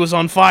league was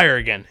on fire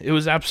again. It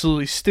was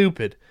absolutely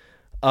stupid.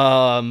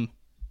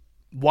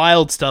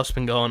 Wild stuff's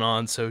been going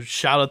on, so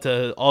shout out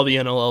to all the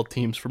NLL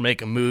teams for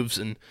making moves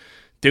and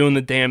doing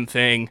the damn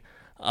thing,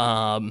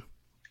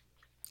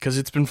 because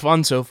it's been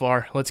fun so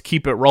far. Let's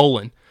keep it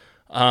rolling.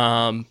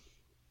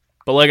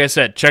 But like I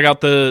said, check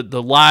out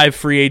the live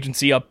free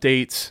agency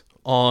updates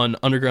on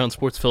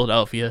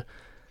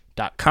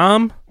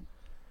undergroundsportsphiladelphia.com.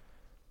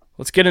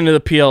 Let's get into the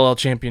PLL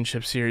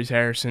Championship Series,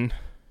 Harrison.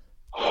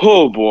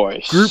 Oh,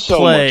 boy. Group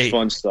play. Much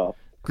fun stuff.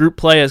 Group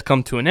play has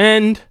come to an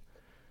end.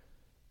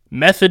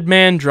 Method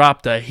Man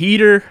dropped a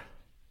heater.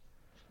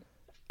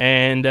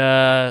 And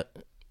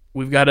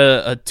we've got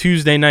a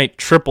Tuesday night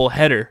triple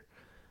header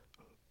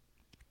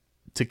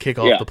to kick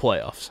off the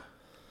playoffs.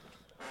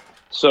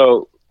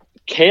 So,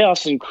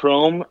 Chaos and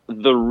Chrome,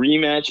 the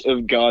rematch of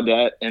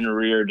Gaudette and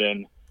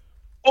Reardon.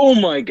 Oh,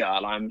 my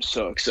God. I'm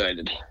so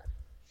excited.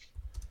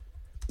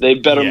 They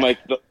better mic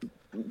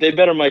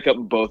up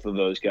both of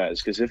those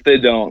guys, because if they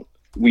don't,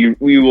 we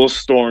will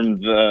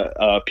storm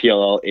the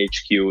PLL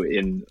HQ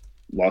in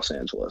Los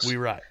Angeles. We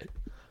ride.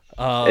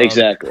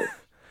 Exactly.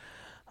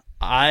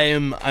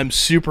 I'm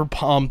super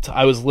pumped.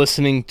 I was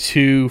listening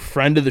to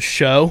friend of the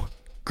show,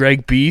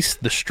 Greg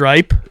Beast, The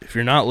Stripe. If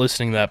you're not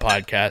listening to that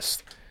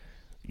podcast,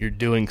 you're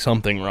doing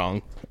something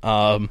wrong.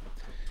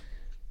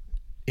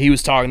 He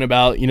was talking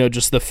about,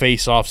 just the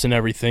face-offs and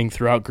everything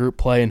throughout group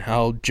play and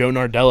how Joe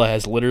Nardella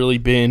has literally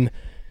been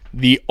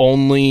the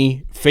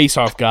only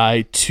face-off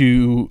guy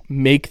to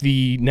make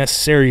the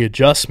necessary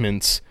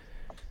adjustments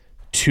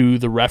to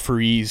the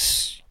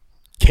referee's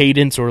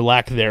cadence or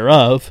lack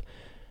thereof.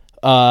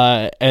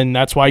 And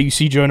that's why you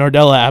see Joe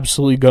Nardella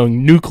absolutely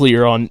going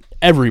nuclear on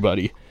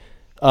everybody.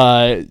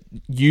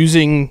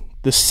 Using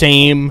the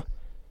same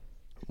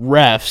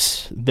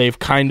refs, they've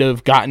kind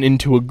of gotten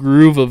into a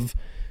groove of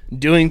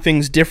doing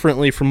things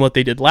differently from what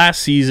they did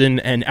last season,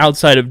 and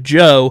outside of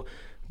Joe,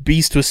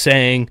 Beast was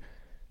saying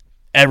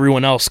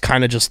everyone else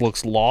kind of just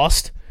looks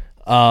lost.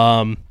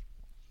 You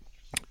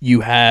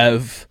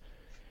have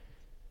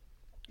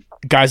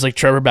guys like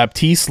Trevor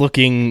Baptiste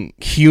looking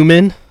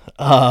human.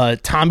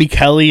 Tommy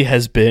Kelly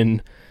has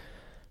been,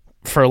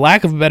 for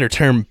lack of a better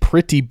term,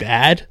 pretty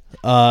bad.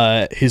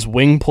 His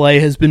wing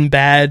play has been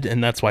bad,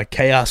 and that's why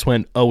Chaos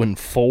went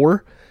 0-4.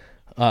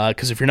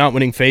 Because if you're not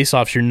winning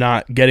faceoffs, you're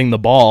not getting the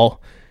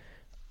ball.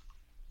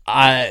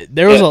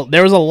 There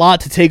was a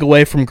lot to take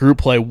away from group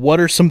play. What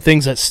are some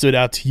things that stood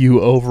out to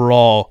you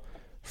overall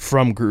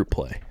from group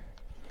play.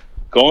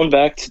 Going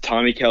back to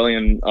Tommy Kelly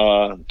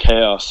and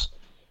Chaos,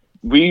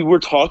 we were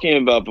talking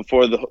about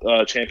before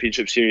the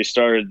championship series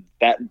started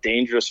that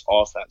dangerous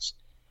offense.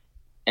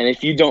 And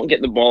if you don't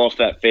get the ball off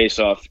that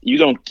face-off, you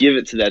don't give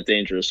it to that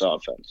dangerous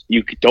offense.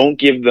 You don't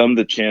give them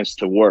the chance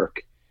to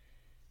work.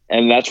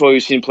 And that's why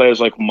we've seen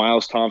players like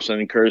Miles Thompson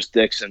and Curtis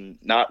Dixon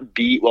not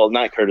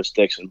Curtis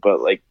Dixon,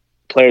 but like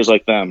players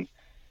like them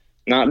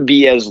not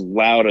be as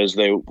loud as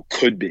they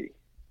could be.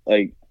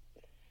 Like,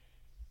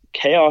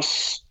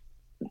 Chaos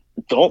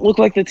don't look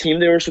like the team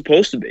they were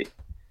supposed to be.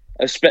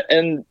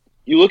 And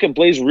you look at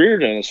Blaze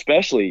Reardon,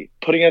 especially,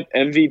 putting up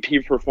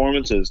MVP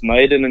performances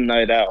night in and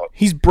night out.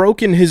 He's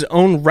broken his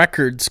own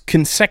records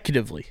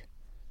consecutively.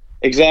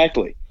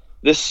 Exactly.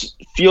 This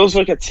feels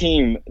like a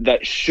team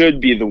that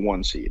should be the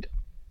 1 seed,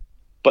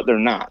 but they're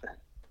not.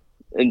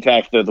 In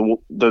fact, they're the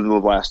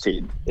last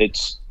seed.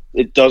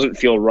 It doesn't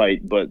feel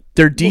right, but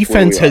their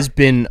defense has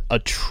been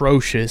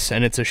atrocious,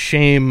 and it's a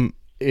shame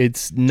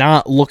it's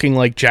not looking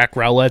like Jack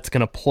Rowlett's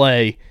going to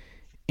play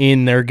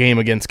in their game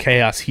against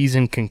Chaos. He's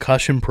in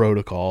concussion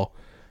protocol.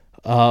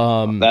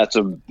 That's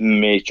a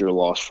major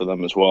loss for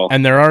them as well.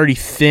 And they're already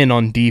thin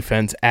on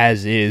defense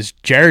as is.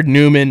 Jared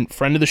Newman,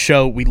 friend of the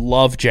show, we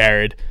love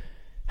Jared,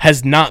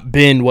 has not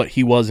been what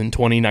he was in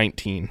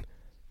 2019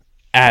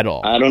 at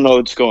all. I don't know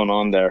what's going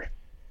on there.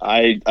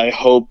 I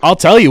hope... I'll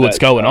tell you what's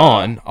going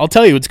on. I'll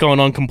tell you what's going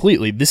on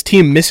completely. This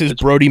team misses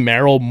Brody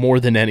Merrill more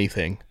than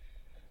anything.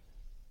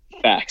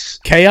 Facts.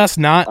 Chaos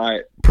not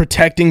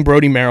protecting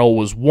Brody Merrill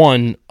was,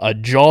 1, a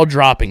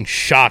jaw-dropping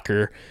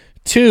shocker.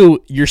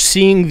 2, you're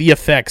seeing the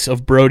effects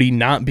of Brody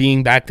not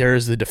being back there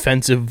as the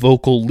defensive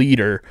vocal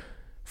leader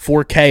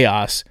for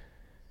Chaos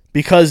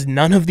because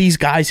none of these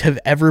guys have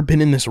ever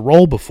been in this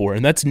role before.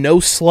 And that's no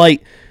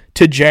slight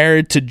to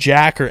Jared, to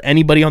Jack, or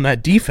anybody on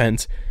that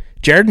defense.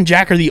 Jared and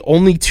Jack are the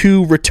only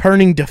 2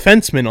 returning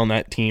defensemen on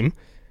that team.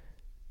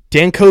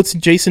 Dan Coates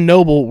and Jason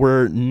Noble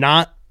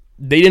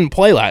they didn't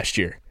play last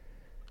year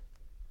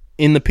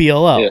in the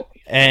PLL. Yeah.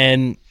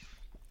 And,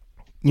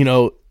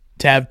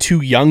 to have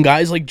 2 young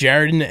guys like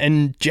Jared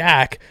and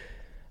Jack,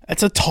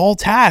 that's a tall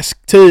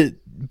task to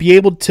be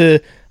able to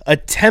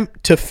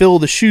attempt to fill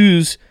the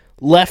shoes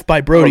left by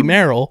Brody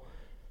Merrill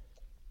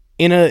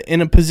in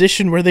a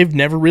position where they've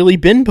never really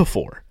been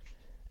before.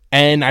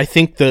 And I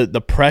think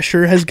the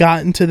pressure has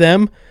gotten to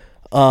them.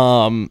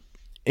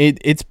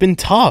 It's been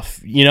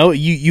tough.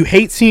 You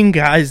hate seeing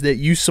guys that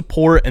you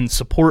support and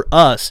support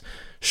us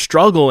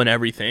struggle and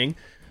everything,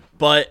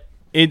 but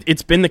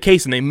it's been the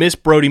case, and they miss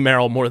Brody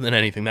Merrill more than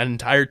anything. That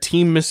entire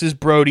team misses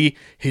Brody,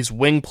 his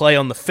wing play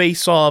on the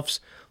face-offs,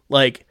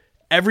 like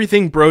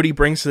everything Brody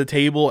brings to the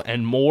table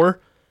and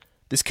more.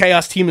 This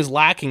Chaos team is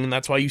lacking, and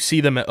that's why you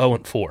see them at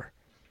 0-4.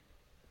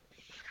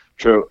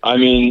 True. I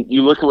mean,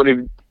 you look at what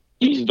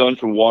he's done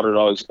for Water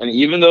Dogs, and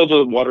even though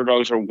the Water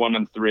Dogs are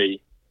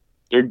 1-3,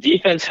 their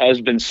defense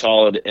has been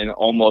solid in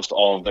almost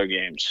all of their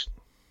games.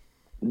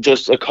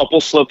 Just a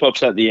couple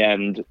slip-ups at the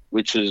end,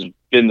 which has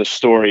been the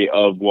story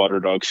of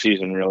Water Dog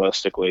season,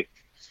 realistically.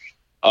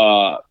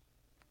 Brody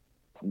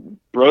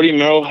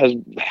Merrill has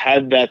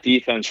had that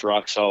defense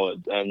rock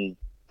solid, and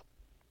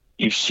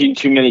you've seen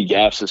too many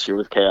gaps this year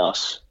with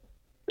Chaos.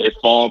 They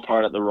fall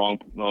apart at the wrong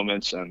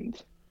moments, and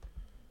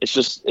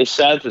it's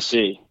sad to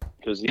see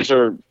because it's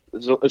a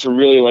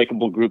really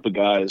likable group of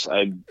guys.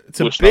 It's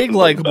a big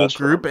likable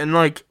group,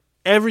 and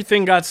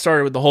everything got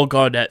started with the whole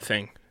Gaudette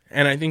thing.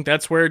 And I think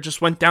that's where it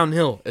just went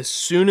downhill. As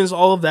soon as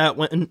all of that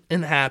went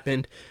and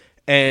happened,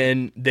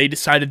 and they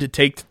decided to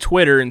take to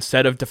Twitter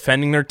instead of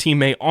defending their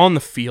teammate on the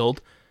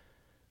field,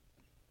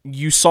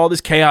 you saw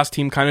this Chaos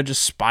team kind of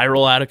just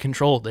spiral out of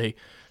control. The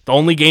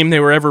only game they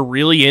were ever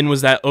really in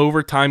was that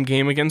overtime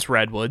game against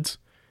Redwoods.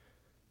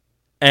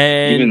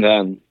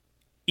 And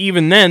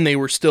even then, they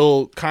were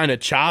still kind of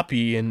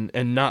choppy and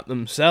not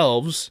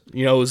themselves.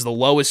 It was the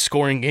lowest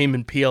scoring game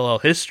in PLL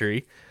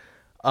history.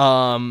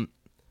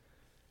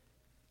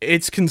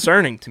 It's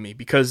concerning to me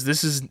because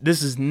this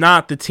is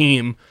not the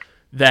team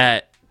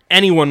that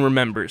anyone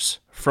remembers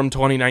from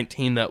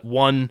 2019 that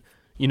won,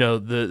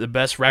 the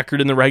best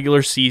record in the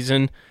regular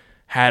season,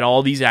 had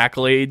all these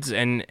accolades,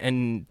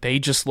 and they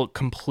just look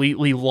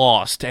completely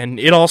lost. And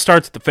it all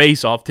starts at the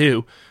face-off,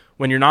 too.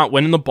 When you're not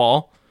winning the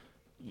ball,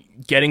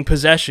 getting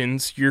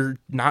possessions, you're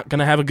not going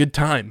to have a good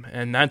time.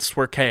 And that's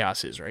where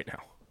Chaos is right now.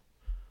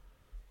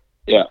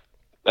 Yeah.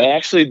 They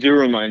actually do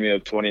remind me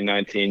of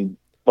 2019,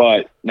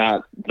 but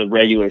not the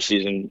regular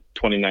season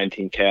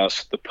 2019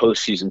 Chaos, the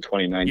postseason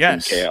 2019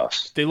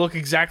 Chaos. They look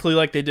exactly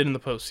like they did in the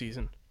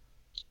postseason.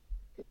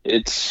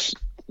 It's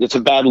a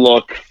bad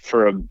look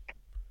for a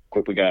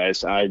group of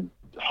guys. I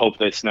hope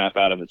they snap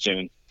out of it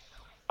soon.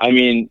 I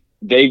mean,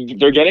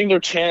 they're getting their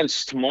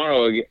chance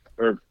tomorrow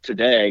or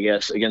today, I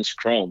guess, against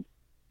Chrome.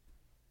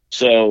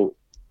 So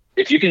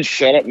if you can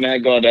shut up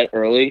Matt Gaudette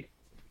early,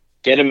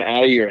 get him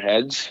out of your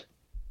heads,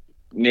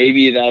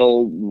 maybe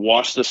that'll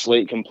wash the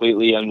slate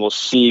completely, and we'll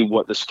see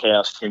what this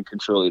Chaos team can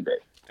truly be.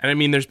 And I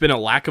mean, there's been a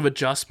lack of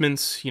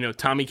adjustments. You know,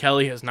 Tommy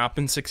Kelly has not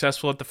been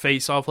successful at the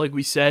face-off, like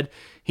we said.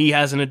 He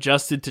hasn't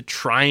adjusted to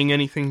trying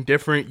anything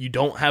different. You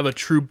don't have a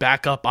true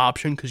backup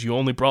option because you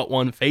only brought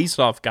one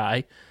face-off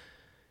guy.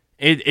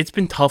 It's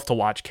been tough to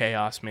watch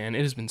Chaos, man.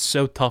 It has been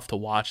so tough to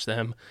watch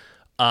them.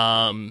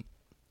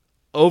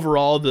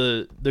 Overall,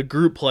 the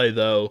group play,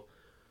 though,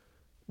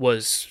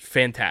 was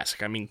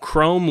fantastic. I mean,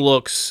 Chrome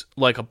looks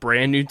like a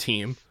brand new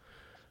team.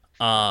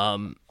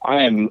 I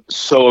am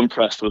so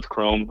impressed with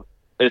Chrome.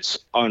 It's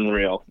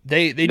unreal.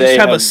 They just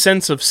have a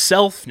sense of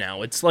self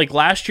now. It's like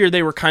last year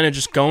they were kind of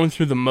just going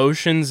through the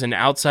motions, and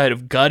outside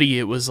of Gutty,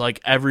 it was like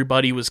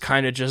everybody was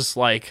kind of just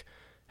like,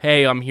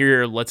 hey, I'm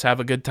here, let's have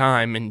a good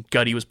time. And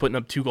Gutty was putting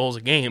up 2 goals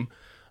a game,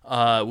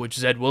 which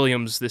Zed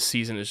Williams this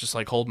season is just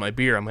like, hold my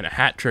beer, I'm going to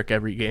hat trick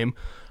every game.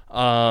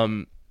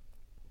 I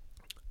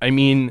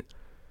mean,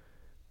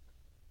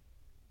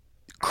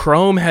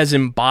 Chrome has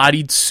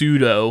embodied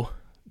pseudo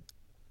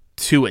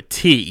to a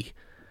T.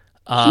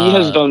 He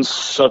has done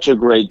such a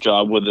great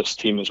job with this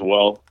team as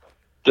well.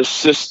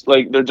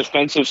 Their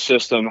defensive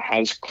system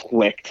has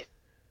clicked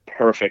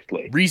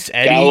perfectly. Reese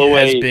Eddy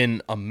has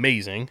been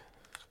amazing.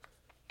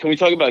 Can we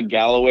talk about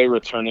Galloway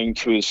returning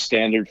to his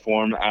standard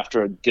form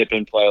after a dip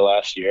in play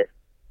last year?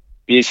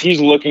 Because he's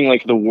looking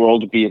like the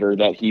world beater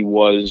that he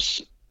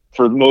was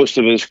for most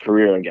of his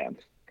career again.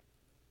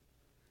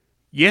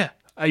 Yeah,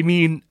 I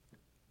mean,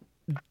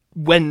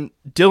 when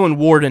Dylan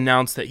Ward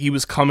announced that he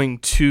was coming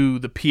to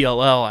the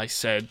PLL, I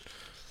said,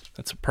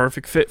 that's a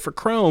perfect fit for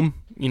Chrome.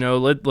 You know,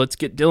 let's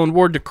get Dylan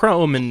Ward to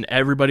Chrome. And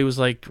everybody was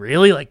like,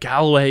 really? Like,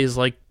 Galloway is,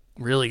 like,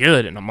 really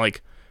good. And I'm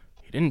like,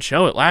 he didn't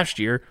show it last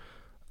year.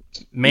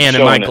 Man,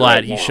 am I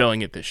glad he's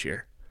showing it this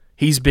year.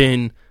 He's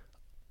been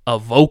a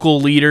vocal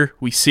leader.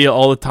 We see it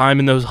all the time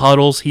in those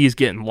huddles. He's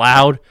getting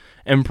loud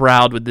and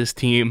proud with this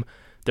team.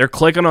 They're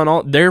clicking on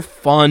all. They're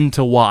fun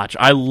to watch.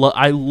 I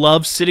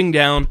love sitting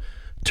down,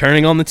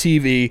 turning on the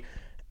TV,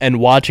 and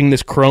watching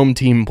this Chrome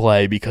team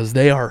play because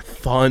they are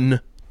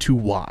fun to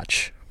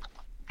watch.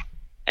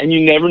 And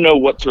you never know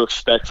what to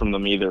expect from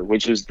them either,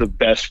 which is the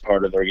best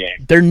part of their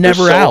game. They're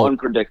never so out.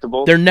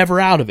 Unpredictable. They're never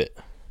out of it.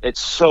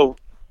 It's so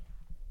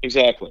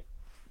exactly.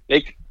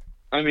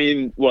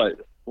 What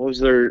was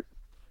their?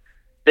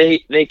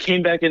 They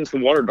came back into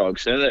the Water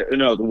Dogs.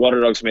 No, the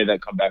Water Dogs made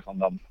that comeback on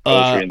them.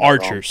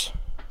 Archers.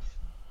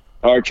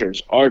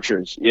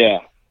 Archers.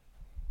 Yeah.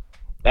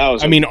 That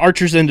was.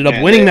 Archers ended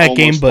up winning that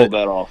game, but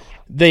that off.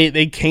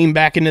 They came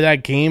back into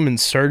that game and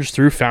surged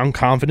through, found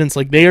confidence.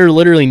 Like, they are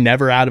literally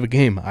never out of a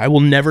game. I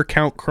will never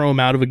count Chrome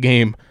out of a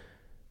game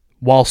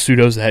while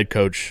Pseudo's the head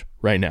coach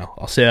right now.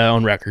 I'll say that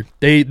on record.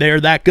 They are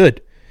that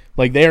good.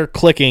 Like, they are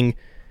clicking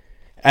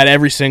at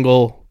every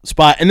single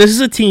spot. And this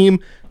is a team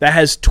that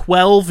has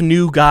 12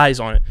 new guys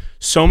on it.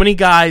 So many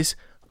guys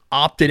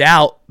opted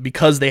out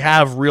because they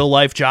have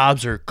real-life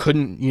jobs or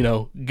couldn't,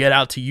 get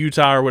out to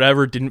Utah or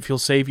whatever, didn't feel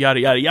safe, yada,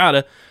 yada,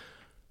 yada.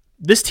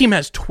 This team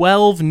has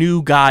 12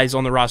 new guys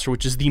on the roster,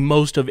 which is the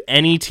most of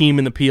any team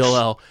in the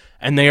PLL,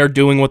 and they are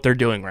doing what they're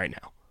doing right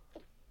now.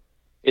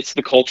 It's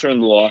the culture in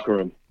the locker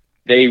room.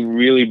 They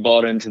really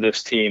bought into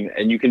this team,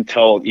 and you can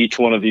tell each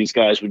one of these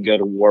guys would go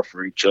to war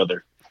for each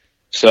other.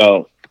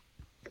 So,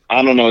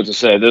 I don't know what to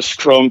say. This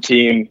Chrome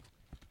team,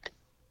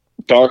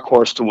 dark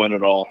horse to win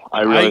it all.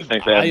 I really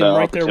think they have that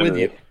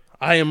opportunity.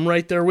 I am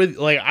right there with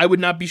you. Like, I would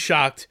not be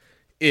shocked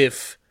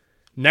if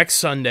next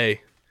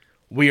Sunday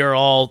we are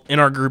all in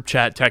our group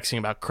chat texting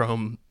about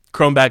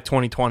Chromeback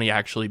 2020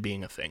 actually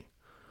being a thing.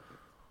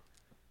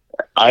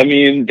 I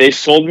mean, they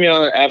sold me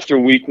on it after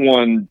week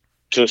 1,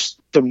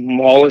 just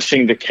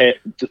demolishing the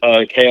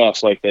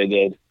chaos like they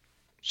did.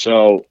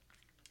 So,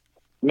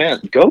 man,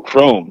 go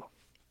Chrome.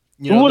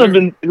 Who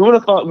would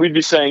have thought we'd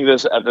be saying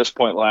this at this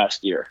point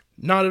last year?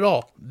 Not at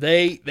all.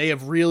 They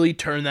have really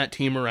turned that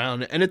team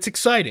around, and it's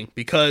exciting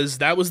because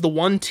that was the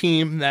one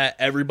team that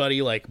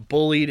everybody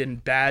bullied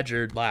and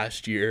badgered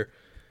last year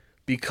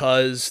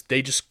because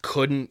they just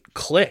couldn't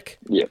click.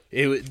 Yeah.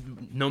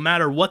 No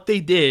matter what they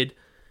did,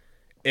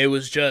 it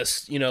was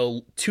just,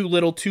 too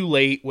little, too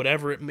late,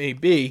 whatever it may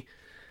be.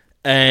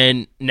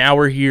 And now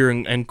we're here,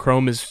 and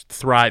Chrome is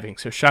thriving.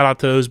 So shout out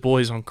to those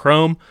boys on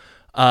Chrome.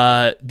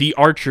 The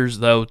Archers,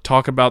 though,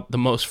 talk about the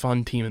most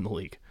fun team in the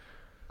league.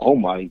 Oh,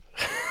 my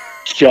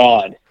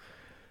God.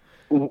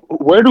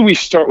 Where do we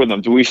start with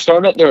them? Do we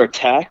start at their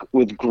attack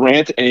with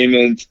Grant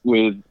Ament,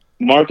 with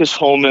Marcus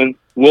Holman,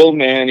 Will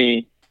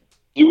Manny?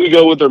 Do we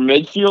go with their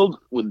midfield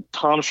with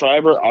Tom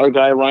Schreiber, our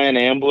guy Ryan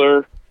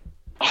Ambler?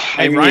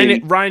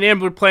 Ryan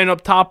Ambler playing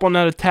up top on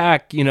that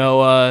attack,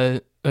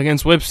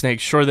 against Whipsnake.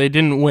 Sure, they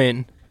didn't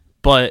win,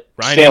 but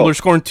Ryan Ambler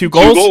scoring 2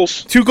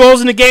 goals. 2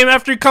 goals in the game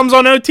after he comes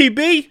on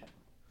OTB.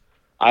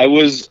 I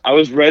was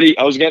ready.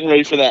 I was getting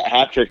ready for that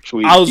hat trick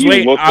tweet. I was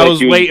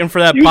waiting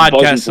for that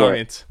podcast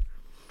science.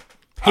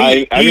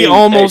 He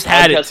almost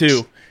had it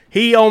too.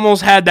 He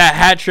almost had that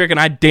hat trick, and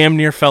I damn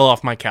near fell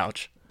off my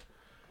couch.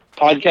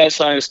 Podcast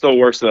science still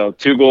works though.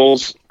 2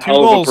 goals,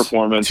 hell of a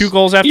performance. 2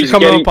 goals after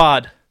coming on the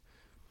pod.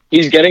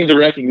 He's getting the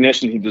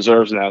recognition he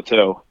deserves now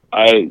too.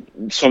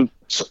 The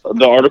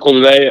article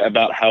today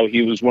about how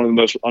he was one of the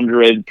most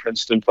underrated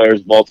Princeton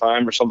players of all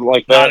time, or something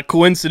like that. Not a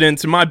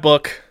coincidence in my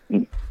book.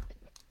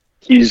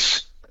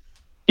 He's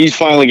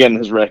finally getting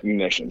his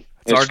recognition.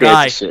 It's our great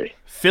guy. to see.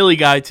 Philly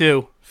guy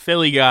too.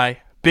 Philly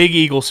guy. Big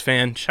Eagles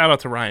fan. Shout out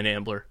to Ryan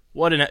Ambler.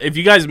 If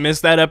you guys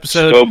missed that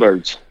episode, Go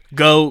Birds.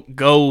 Go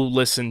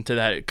listen to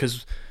that,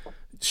 because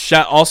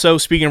also,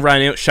 speaking of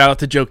Ryan, shout out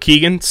to Joe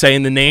Keegan,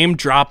 saying the name,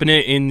 dropping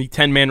it in the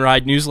 10-Man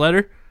Ride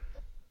newsletter.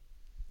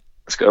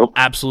 Let's go.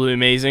 Absolutely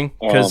amazing,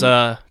 because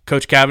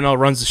Coach Cavanaugh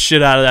runs the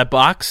shit out of that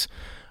box.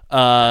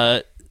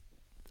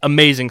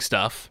 Amazing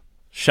stuff.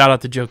 Shout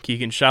out to Joe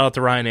Keegan. Shout out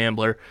to Ryan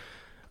Ambler.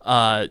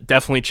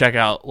 Definitely check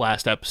out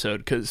last episode,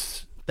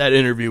 because that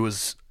interview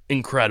was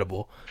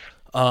incredible.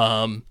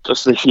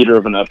 Just the heater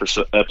of an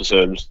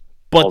episode.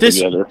 But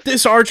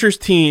this Archers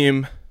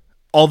team,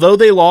 although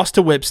they lost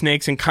to Whip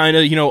Snakes and kind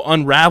of,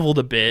 unraveled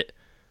a bit,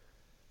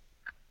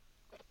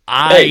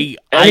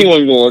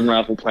 anyone will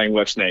unravel playing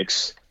Whip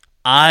Snakes.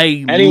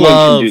 Anyone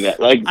can do that.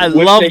 I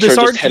Whip love Snakes this are just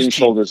Archers head and team.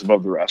 shoulders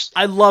above the rest.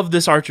 I love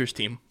this Archers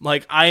team.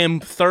 I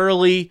am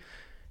thoroughly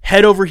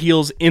head over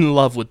heels in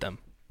love with them.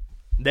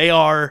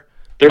 They're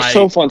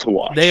so fun to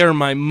watch. They are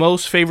my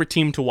most favorite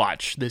team to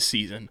watch this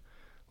season.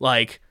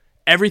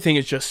 Everything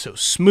is just so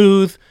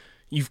smooth.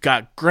 You've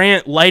got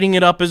Grant lighting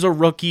it up as a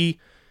rookie.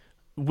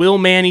 Will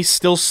Manny's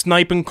still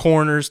sniping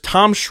corners.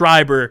 Tom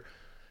Schreiber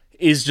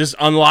is just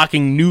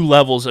unlocking new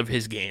levels of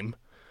his game.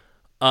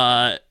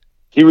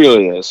 He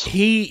really is.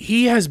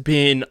 He has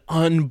been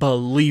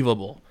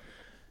unbelievable.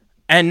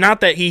 And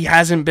not that he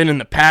hasn't been in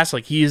the past,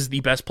 he is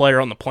the best player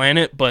on the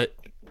planet, but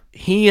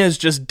he has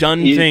just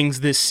done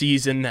things this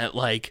season that,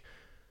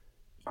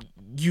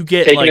 you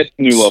get, taking it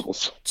to new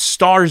levels.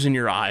 Stars in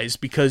your eyes,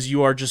 because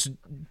you are just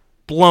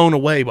blown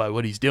away by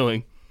what he's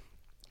doing.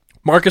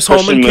 Marcus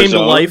Holman came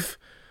to life.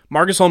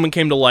 Marcus Holman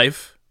came to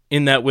life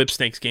in that Whip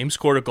Snakes game,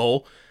 scored a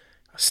goal.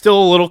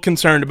 Still a little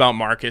concerned about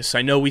Marcus.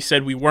 I know we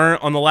said we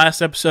weren't on the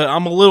last episode.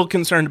 I'm a little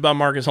concerned about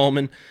Marcus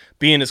Holman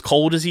being as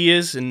cold as he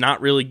is and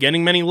not really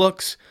getting many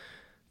looks.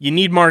 You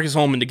need Marcus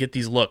Holman to get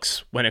these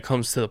looks when it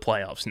comes to the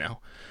playoffs now.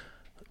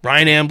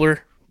 Ryan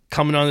Ambler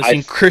coming on the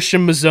scene.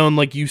 Christian Mazzone,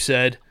 like you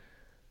said,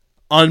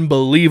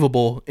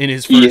 unbelievable in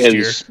his first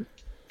year.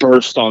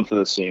 Burst onto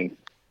the scene.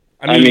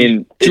 I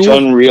mean, it's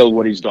unreal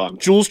what he's done.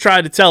 Jules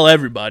tried to tell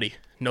everybody.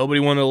 Nobody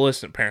wanted to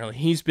listen, apparently.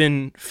 He's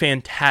been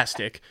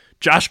fantastic.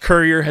 Josh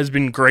Courier has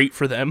been great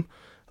for them.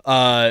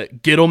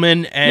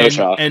 Gittleman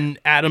and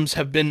Adams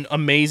have been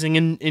amazing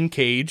in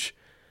cage.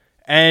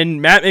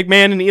 And Matt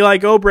McMahon and Eli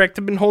Gobrecht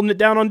have been holding it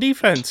down on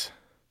defense.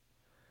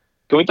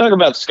 Can we talk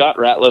about Scott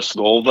Ratliff's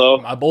goal, though?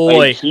 My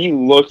boy. He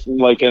looked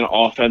like an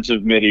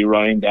offensive midi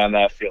running down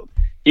that field.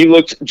 He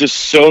looked just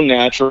so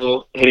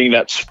natural, hitting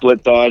that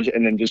split dodge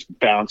and then just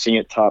bouncing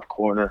it top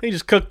corner. He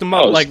just cooked them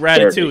up like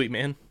Ratatouille,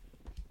 man.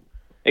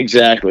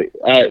 Exactly.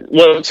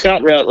 What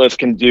Scott Ratliff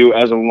can do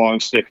as a long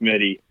stick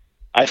midi,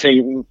 I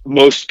think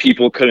most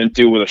people couldn't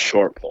do with a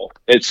short pull.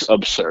 It's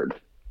absurd.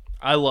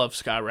 I love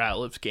Scott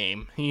Ratliff's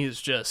game. He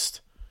is just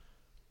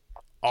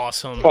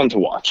awesome. Fun to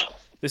watch.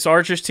 This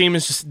Archers team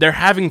they're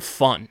having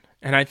fun.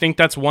 And I think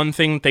that's one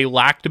thing that they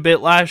lacked a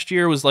bit last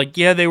year was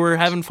they were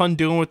having fun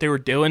doing what they were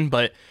doing,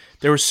 but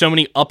there were so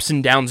many ups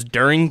and downs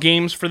during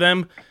games for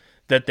them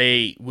that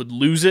they would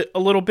lose it a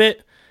little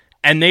bit.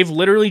 And they've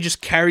literally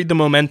just carried the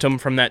momentum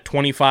from that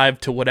 25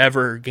 to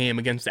whatever game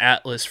against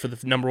Atlas for the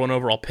number 1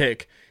 overall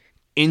pick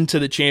into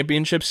the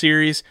championship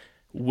series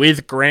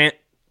with Grant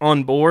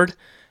on board.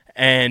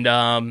 And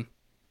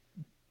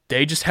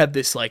they just have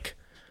this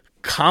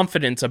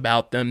confidence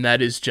about them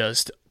that is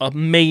just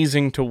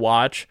amazing to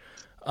watch.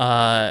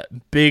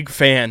 Big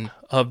fan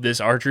of this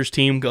Archers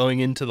team going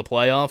into the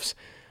playoffs.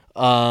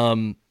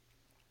 I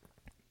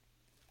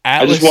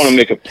just want to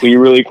make a plea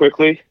really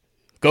quickly.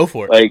 Go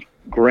for it.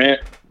 Grant,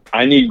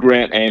 I need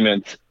Grant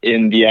Ament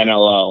in the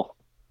NLL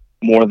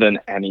more than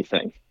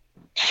anything.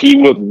 He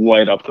would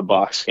light up the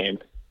box game.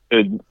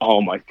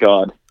 Oh my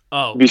God.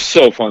 Oh, it'd be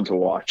so fun to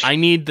watch. I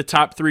need the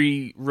top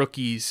 3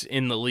 rookies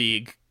in the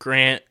league: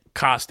 Grant,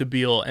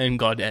 Costabile, and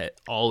Gaudette,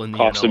 all in the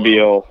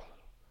NLL.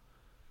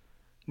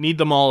 Need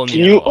them all in the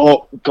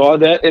NLL.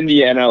 Gaudette in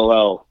the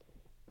NLL.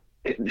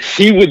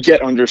 He would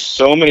get under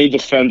so many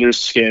defenders'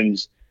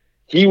 skins.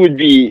 He would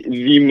be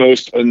the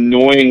most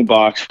annoying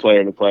box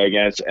player to play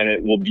against, and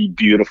it will be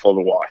beautiful to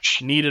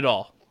watch. Need it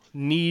all.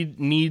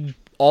 Need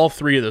all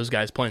 3 of those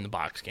guys playing the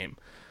box game.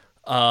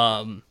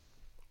 But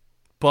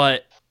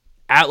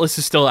Atlas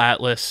is still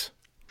Atlas.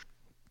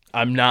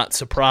 I'm not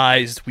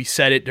surprised. We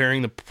said it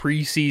during the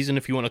preseason,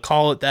 if you want to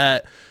call it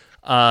that.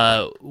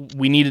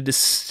 We needed to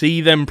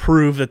see them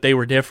prove that they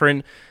were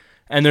different.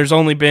 And there's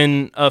only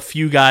been a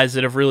few guys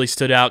that have really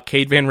stood out.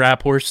 Cade Van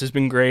Raphorst has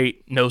been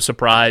great. No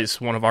surprise,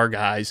 one of our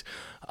guys.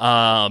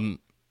 Eric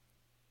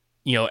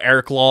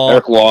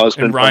Law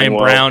and Ryan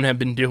Brown have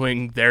been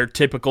doing their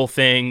typical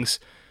things.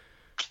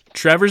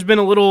 Trevor's been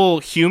a little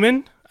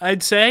human,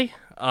 I'd say,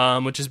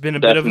 which has been a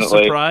bit of a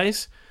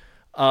surprise.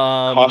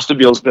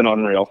 Costabile's been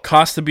unreal.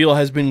 Costabile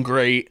has been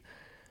great.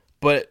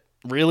 But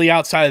really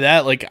outside of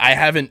that, like, I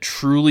haven't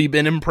truly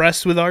been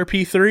impressed with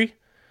RP3.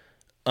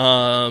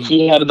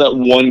 He had that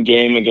one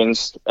game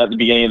at the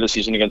beginning of the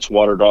season against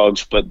Water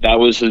Dogs, but that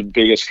was his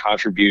biggest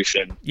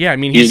contribution. Yeah, I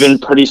mean, he's been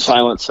pretty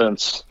silent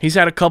since. He's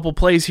had a couple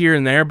plays here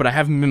and there, but I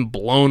haven't been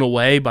blown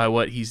away by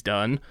what he's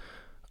done.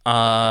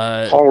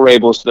 Paul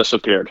Rabel's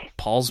disappeared.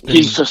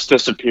 He's just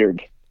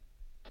disappeared.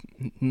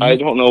 I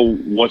don't know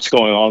what's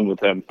going on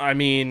with him. I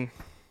mean,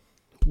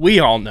 we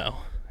all know.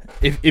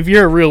 If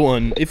you're a real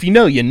one, if you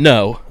know, you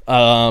know.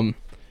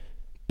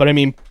 But I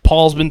mean,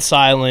 Paul's been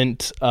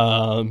silent.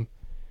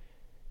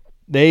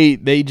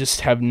 They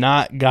just have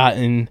not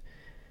gotten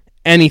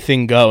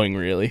anything going,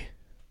 really.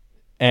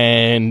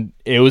 And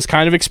it was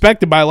kind of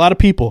expected by a lot of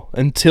people.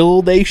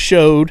 Until they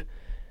showed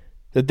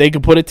that they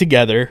could put it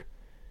together,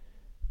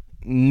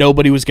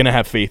 nobody was going to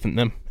have faith in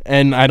them.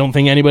 And I don't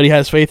think anybody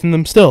has faith in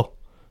them still.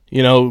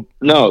 You know,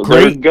 no,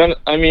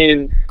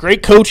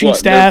 great coaching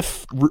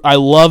staff. I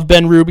love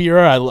Ben Rubier.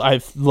 I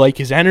like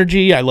his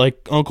energy. I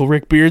like Uncle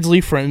Rick Beardsley.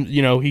 Friend,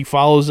 you know, he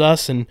follows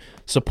us and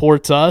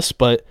supports us.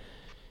 But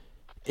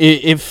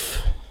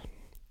if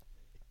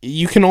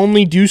you can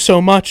only do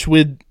so much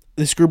with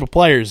this group of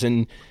players,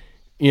 and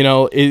you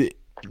know,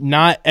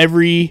 not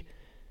every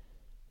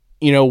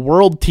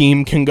world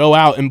team can go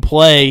out and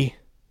play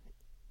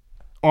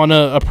on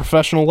a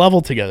professional level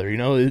together. You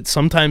know,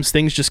 sometimes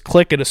things just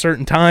click at a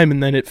certain time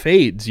and then it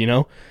fades, you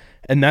know,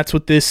 and that's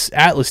what this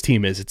Atlas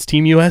team is. It's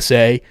Team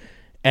USA,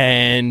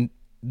 and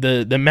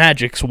the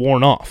magic's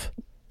worn off.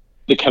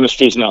 The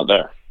chemistry's not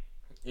there.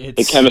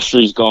 The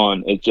chemistry's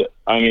gone.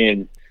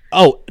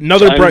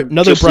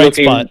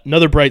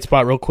 Another bright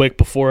spot real quick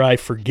before I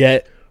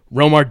forget.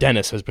 Romar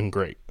Dennis has been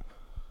great.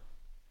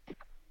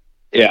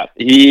 Yeah,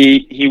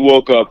 he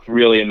woke up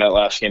really in that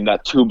last game,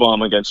 that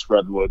 2-bomb against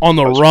Redwood. On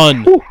the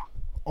run. Whew.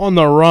 On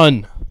the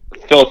run.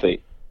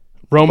 Filthy.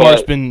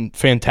 Romar's been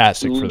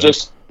fantastic for them.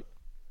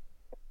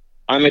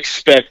 I'm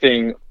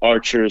expecting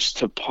Archers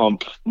to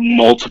pump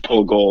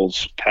multiple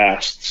goals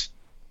past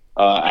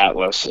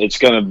Atlas.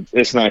 It's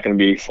not gonna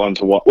be fun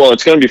to watch. Well,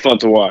 it's gonna be fun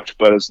to watch,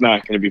 but it's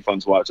not gonna be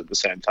fun to watch at the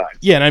same time.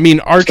 Yeah, and I mean,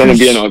 Archers, it's gonna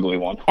be an ugly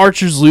one.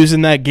 Archers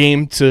losing that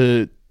game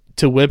to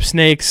Whip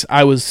Snakes,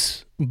 I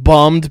was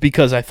bummed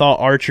because I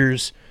thought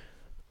Archers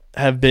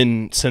have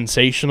been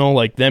sensational.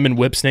 Like, them and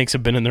Whip Snakes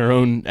have been in their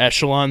own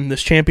echelon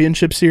this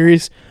championship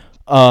series.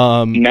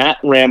 Matt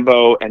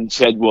Rambo and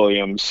Zed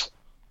Williams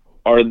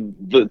are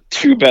the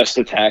two best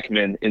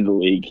attackmen in the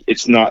league.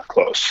 It's not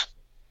close.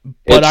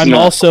 But I'm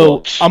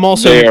also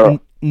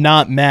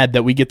not mad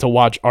that we get to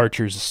watch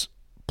Archers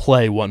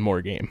play one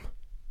more game.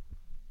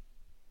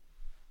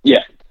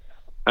 Yeah.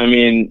 I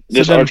mean,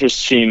 this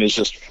Archers team is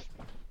just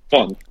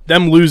fun.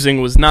 Them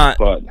losing was not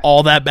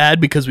all that bad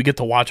because we get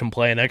to watch them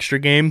play an extra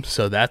game,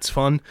 so that's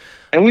fun.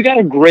 And we got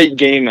a great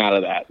game out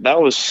of that.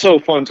 That was so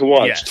fun to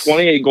watch. Yes.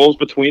 28 goals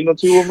between the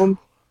two of them.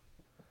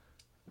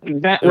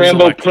 Matt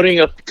Rambo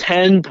putting up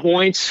 10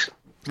 points.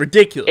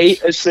 Ridiculous.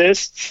 8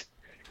 assists.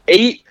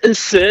 8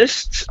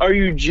 assists? Are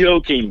you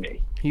joking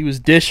me? He was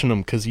dishing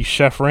them because he's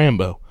Chef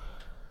Rambo.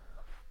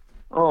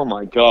 Oh,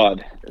 my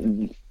God.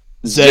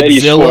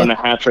 Zeddy's scoring a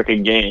hat trick a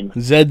game.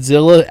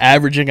 Zedzilla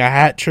averaging a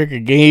hat trick a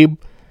game.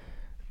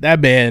 That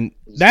man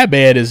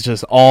is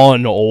just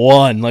on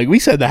one. Like we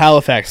said, the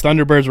Halifax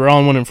Thunderbirds were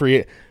on one and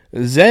free.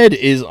 Zed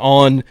is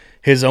on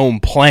his own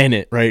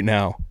planet right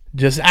now.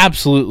 Just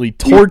absolutely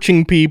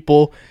torching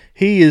people.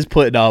 He is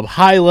putting up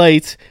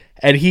highlights,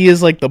 and he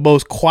is like the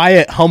most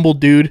quiet, humble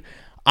dude.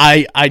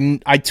 I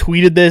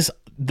tweeted this.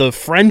 The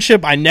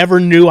friendship I never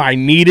knew I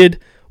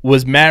needed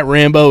was Matt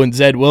Rambo and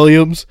Zed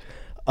Williams.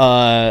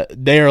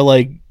 They are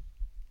like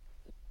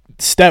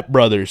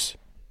stepbrothers.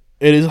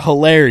 It is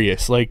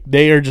hilarious. Like,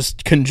 they are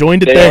just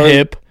conjoined at the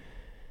hip.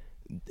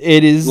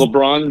 It is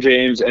LeBron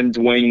James and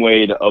Dwayne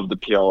Wade of the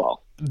PLL.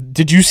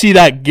 Did you see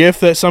that GIF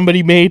that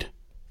somebody made?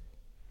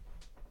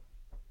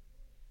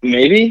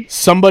 Maybe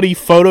somebody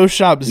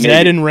photoshopped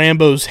Zed and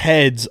Rambo's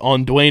heads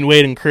on Dwayne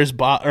Wade and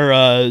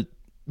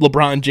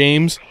LeBron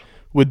James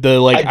with the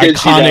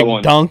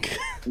iconic dunk.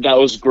 That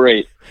was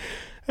great.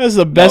 That's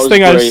the best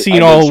thing I've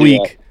seen all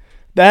week.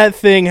 That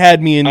thing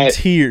had me in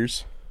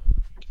tears.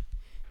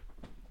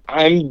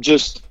 I mean,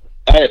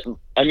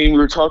 we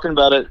were talking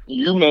about it.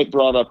 You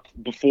brought up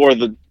before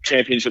the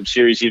championship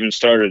series even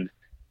started.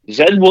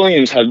 Zed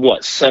Williams had,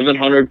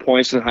 700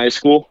 points in high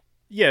school?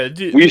 Yeah,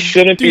 we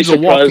shouldn't be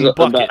surprised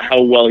about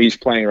how well he's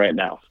playing right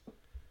now.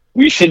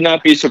 We should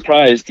not be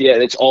surprised. Yeah,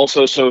 it's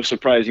also so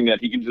surprising that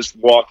he can just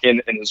walk in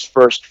his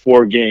first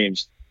 4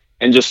 games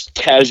and just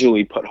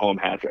casually put home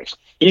hat tricks.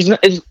 It's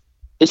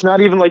not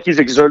even like he's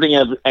exerting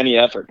any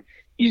effort.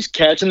 He's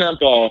catching that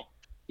ball,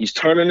 he's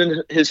turning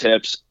in his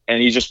hips,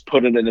 and he's just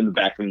putting it in the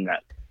back of the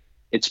net.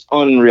 It's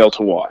unreal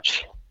to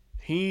watch.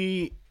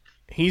 He's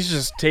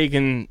just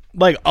taken,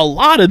 like, a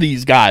lot of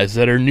these guys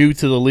that are new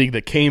to the league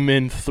that came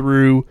in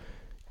through,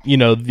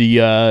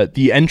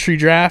 the entry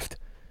draft,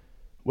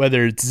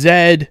 whether it's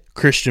Zed,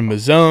 Christian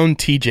Mazzone,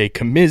 TJ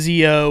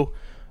Camizio,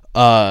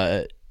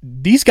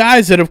 these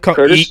guys that have come,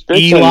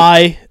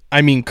 Eli,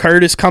 I mean,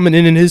 Curtis coming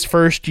in his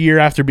first year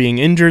after being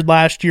injured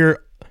last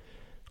year.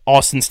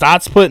 Austin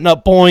Stott's putting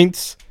up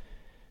points.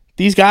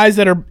 These guys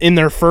that are in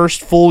their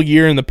first full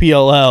year in the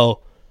PLL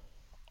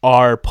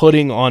are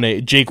putting on a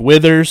Jake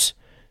Withers.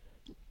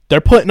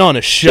 They're putting on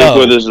a show. Jake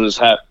Withers is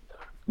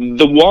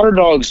the Water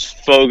Dogs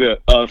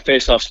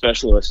face-off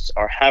specialists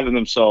are having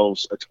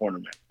themselves a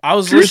tournament. I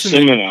was Drew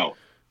listening. Simino.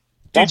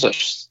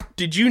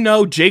 Did you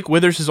know Jake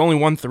Withers has only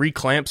won 3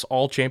 clamps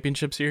all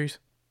championship series?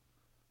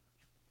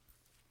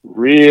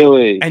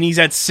 Really? And he's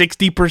at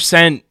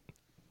 60%.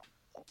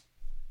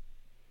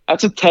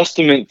 That's a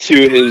testament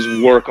to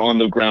his work on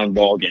the ground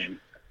ball game.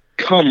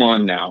 Come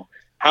on now.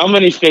 How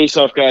many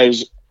face-off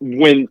guys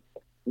win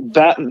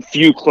that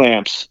few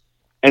clamps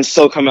and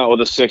still come out with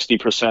a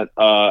 60%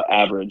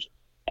 average?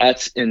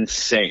 That's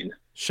insane.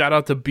 Shout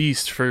out to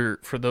Beast for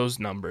those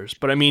numbers.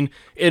 But, I mean,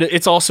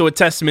 it's also a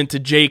testament to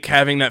Jake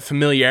having that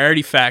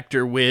familiarity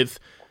factor with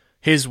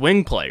his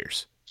wing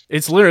players.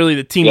 It's literally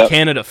the Team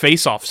Canada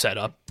face-off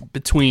setup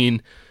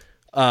between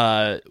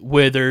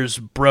Withers,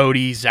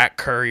 Brody, Zach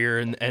Currier,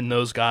 and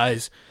those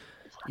guys.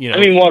 You know, I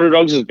mean, Water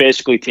Dogs is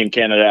basically Team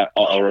Canada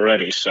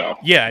already, so.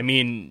 Yeah, I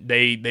mean,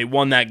 they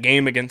won that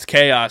game against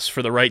Chaos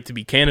for the right to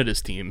be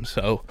Canada's team,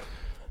 so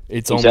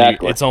it's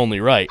only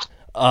right.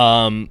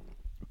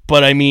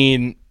 But, I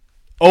mean,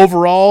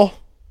 overall,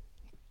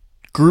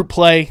 group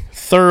play,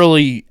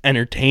 thoroughly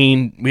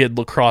entertained. We had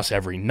lacrosse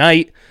every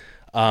night.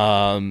 We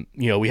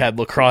had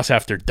lacrosse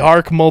after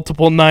dark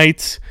multiple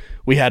nights.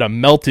 We had a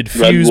melted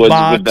fuse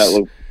box.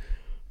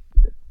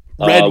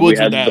 Redwoods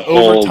with that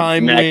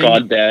overtime win.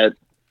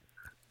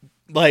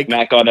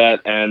 Matt Gaudette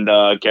and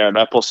Garrett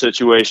Epple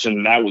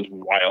situation, that was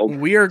wild.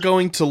 We are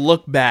going to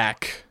look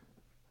back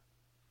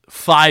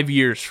 5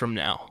 years from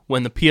now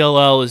when the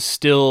PLL is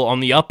still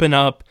on the up and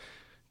up,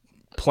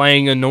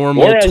 playing a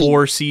normal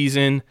tour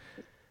season,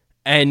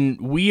 and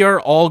we are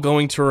all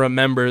going to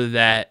remember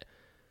that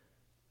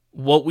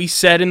what we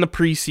said in the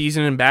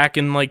preseason and back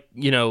in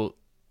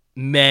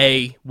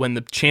May when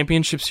the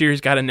championship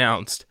series got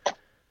announced.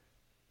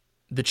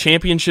 The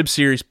championship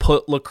series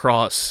put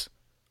lacrosse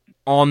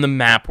on the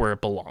map where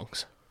it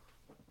belongs.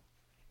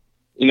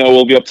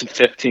 We'll be up to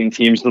 15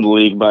 teams in the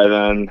league by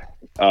then.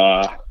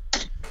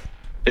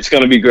 It's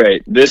going to be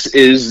great. This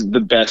is the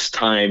best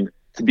time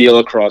to be a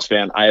lacrosse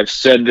fan. I have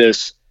said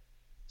this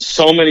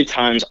so many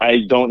times. I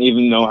don't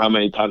even know how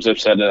many times I've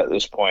said it at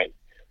this point.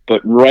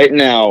 But right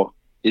now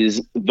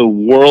is the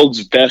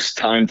world's best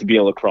time to be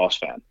a lacrosse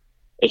fan.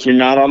 If you're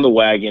not on the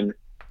wagon,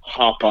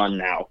 hop on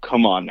now.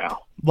 Come on now.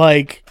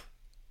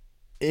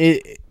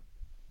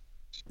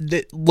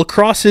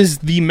 Lacrosse is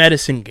the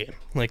medicine game.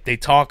 They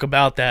talk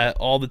about that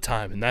all the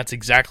time, and that's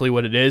exactly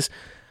what it is.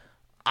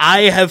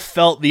 I have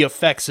felt the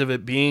effects of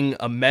it being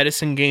a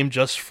medicine game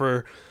just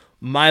for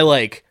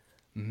my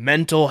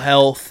mental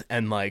health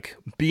and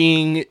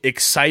being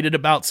excited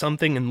about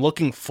something and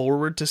looking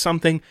forward to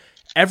something.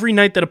 Every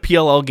night that a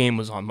PLL game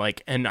was on,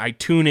 and I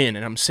tune in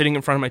and I'm sitting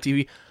in front of my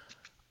TV,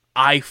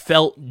 I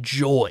felt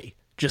joy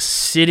just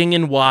sitting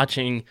and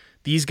watching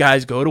these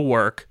guys go to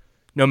work,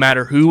 no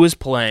matter who was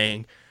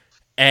playing,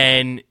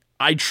 and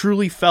I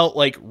truly felt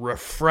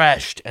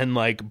refreshed and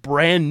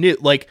brand new.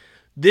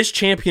 This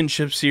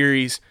championship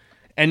series,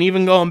 and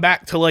even going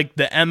back to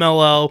the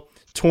MLL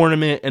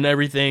tournament and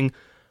everything,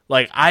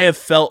 I have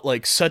felt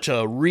such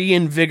a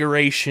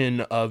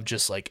reinvigoration of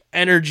just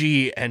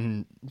energy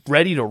and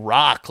ready to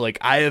rock.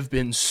 I have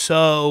been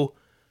so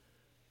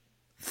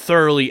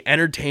thoroughly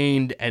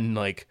entertained and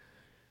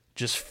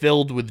just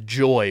filled with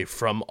joy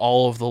from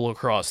all of the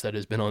lacrosse that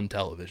has been on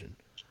television.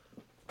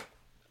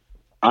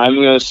 I'm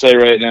going to say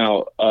right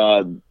now,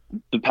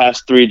 the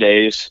past 3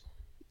 days,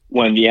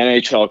 when the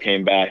NHL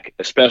came back,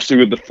 especially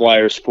with the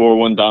Flyers'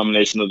 4-1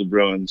 domination of the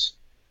Bruins,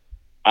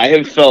 I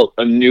have felt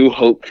a new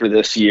hope for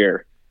this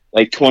year.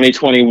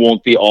 2020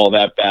 won't be all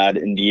that bad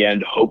in the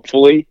end,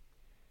 hopefully,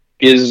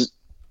 because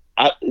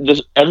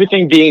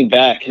everything being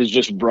back has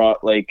just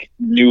brought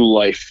new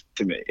life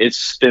to me.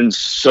 It's been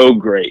so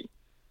great.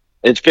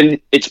 It's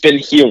been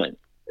healing.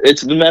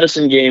 It's the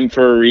medicine game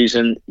for a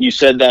reason. You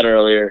said that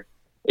earlier.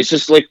 It's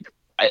just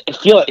I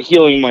feel it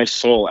healing my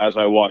soul as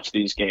I watch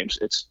these games.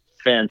 It's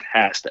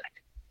fantastic.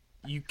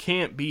 You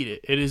can't beat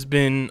it. It has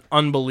been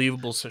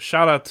unbelievable. So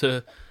shout out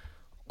to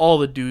all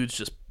the dudes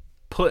just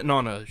putting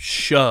on a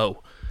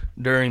show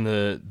during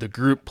the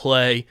group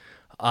play.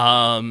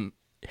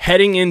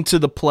 Heading into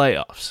the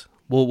playoffs,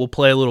 we'll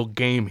play a little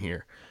game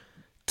here.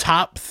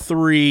 Top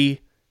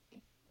 3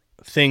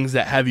 things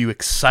that have you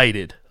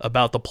excited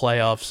about the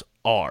playoffs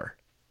are?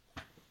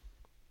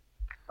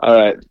 All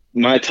right,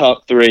 my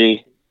top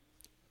 3.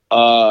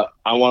 I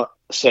want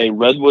to say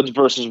Redwoods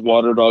versus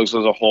Water Dogs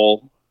as a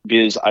whole,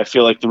 because I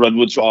feel like the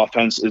Redwoods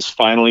offense is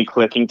finally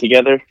clicking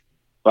together.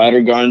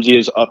 Ryder Garnsey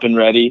is up and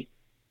ready,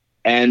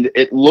 and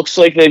it looks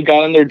like they've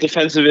gotten their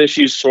defensive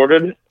issues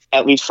sorted,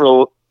 at least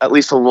a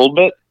little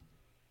bit.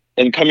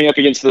 And coming up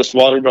against this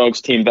Water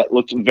Dogs team that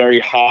looked very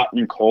hot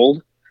and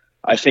cold,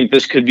 I think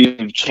this could be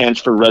a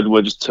chance for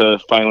Redwoods to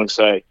finally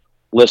say,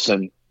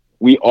 listen,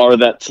 we are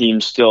that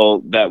team still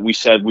that we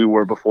said we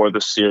were before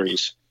the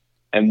series.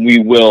 and we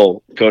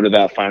will go to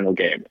that final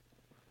game.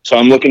 So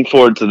I'm looking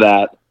forward to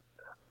that.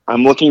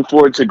 I'm looking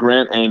forward to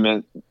Grant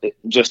Ament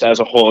just as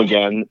a whole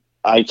again.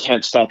 I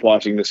can't stop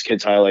watching this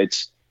kid's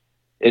highlights.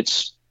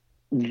 It's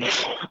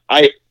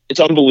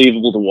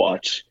unbelievable to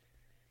watch.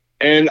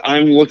 And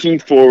I'm looking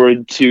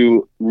forward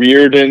to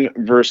Reardon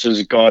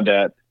versus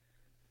Gaudet.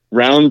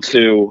 Round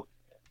 2,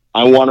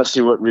 I want to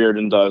see what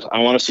Reardon does. I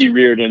want to see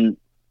Reardon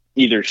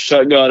either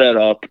shut Gaudet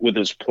up with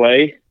his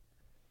play,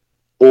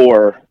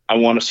 or I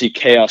want to see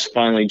Chaos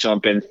finally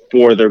jump in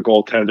for their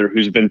goaltender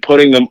who's been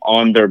putting them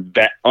on their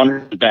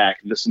back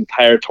this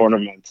entire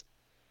tournament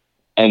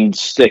and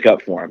stick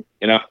up for him,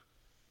 you know?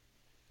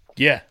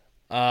 Yeah.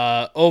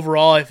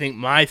 Overall, I think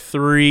my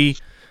 3,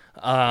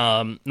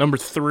 number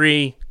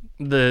 3,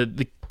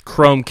 the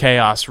Chrome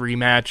Chaos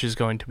rematch is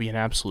going to be an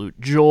absolute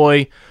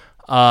joy.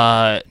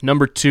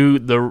 Number 2,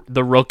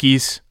 the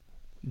rookies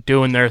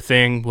doing their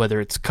thing,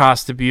 whether it's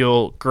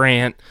Costabile,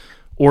 Grant,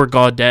 or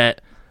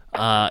Gaudet.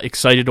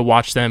 Excited to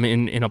watch them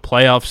in a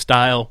playoff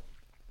style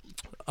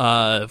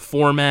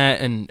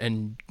format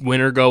and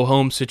winner go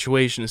home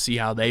situation to see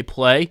how they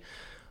play.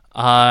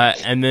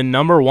 And then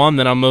number 1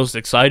 that I'm most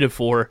excited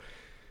for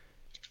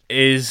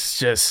is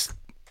just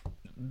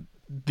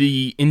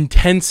the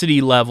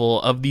intensity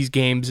level of these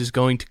games is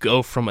going to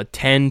go from a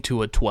 10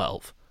 to a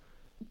 12.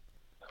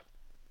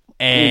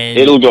 And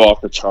it'll go off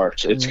the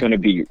charts. It's going to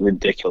be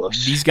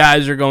ridiculous. These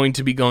guys are going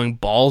to be going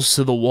balls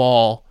to the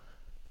wall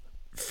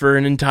for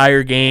an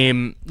entire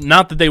game.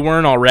 Not that they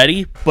weren't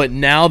already, but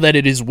now that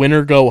it is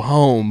winner go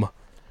home,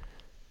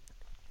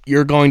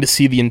 you're going to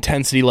see the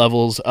intensity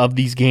levels of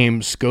these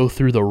games go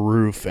through the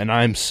roof, and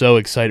I'm so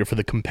excited for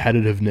the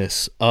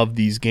competitiveness of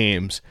these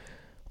games.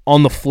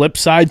 On the flip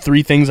side,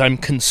 3 things I'm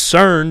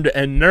concerned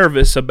and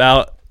nervous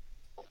about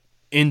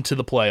into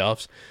the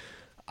playoffs.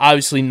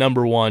 Obviously,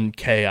 number 1,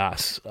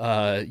 Chaos.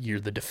 You're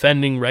the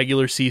defending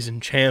regular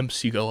season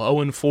champs. You go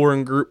 0-4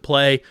 in group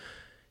play.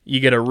 You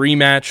get a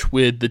rematch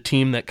with the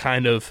team that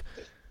kind of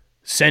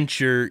sent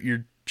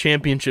your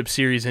championship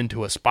series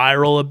into a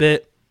spiral a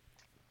bit.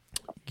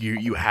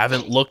 You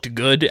haven't looked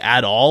good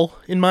at all,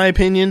 in my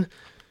opinion.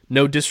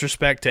 No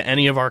disrespect to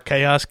any of our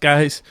Chaos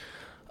guys.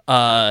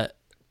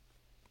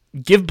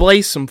 Give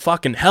Blaze some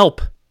fucking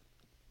help.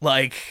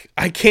 Like,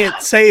 I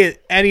can't say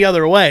it any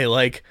other way.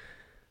 Like,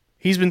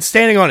 he's been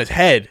standing on his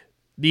head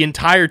the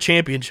entire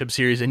championship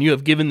series, and you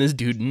have given this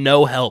dude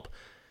no help.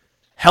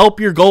 Help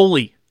your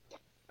goalie.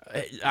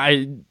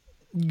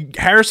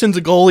 Harrison's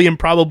a goalie and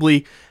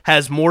probably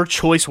has more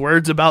choice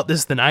words about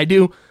this than I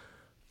do,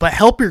 but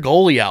help your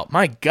goalie out.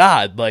 My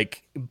God,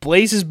 like,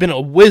 Blaze has been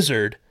a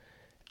wizard,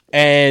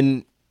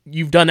 and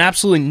you've done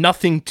absolutely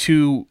nothing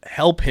to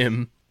help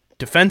him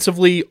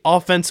defensively,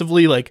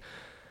 offensively. Like,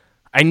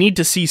 I need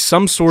to see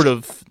some sort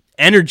of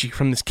energy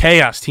from this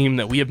Chaos team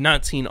that we have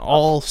not seen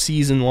all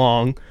season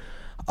long.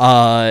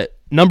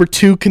 Number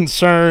 2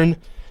 concern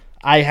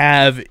I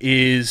have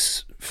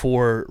is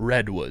for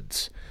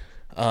Redwoods.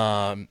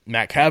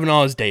 Matt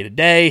Cavanaugh is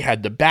day-to-day,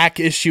 had the back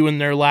issue in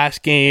their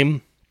last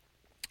game.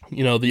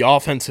 You know, the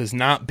offense has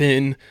not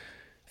been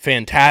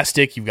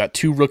fantastic. You've got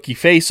 2 rookie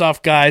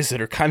face-off guys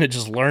that are kind of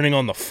just learning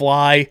on the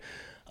fly.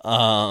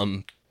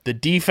 The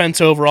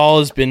defense overall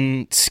has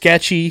been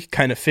sketchy,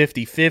 kind of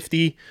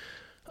 50-50.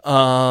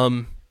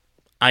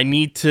 I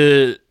need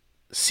to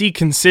see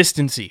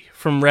consistency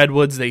from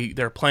Redwoods.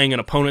 They're playing an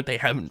opponent they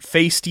haven't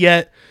faced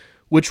yet,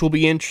 which will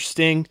be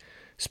interesting,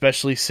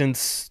 especially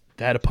since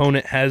that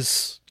opponent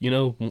has, you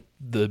know,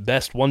 the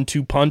best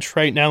 1-2 punch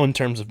right now in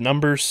terms of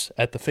numbers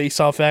at the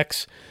face-off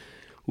X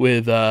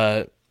with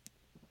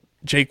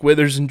Jake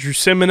Withers and Drew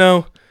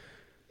Simino.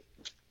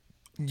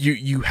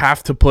 You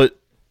have to put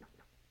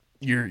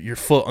your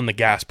foot on the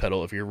gas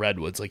pedal if you're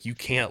Redwoods. Like, you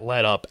can't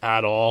let up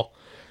at all.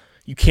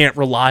 You can't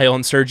rely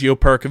on Sergio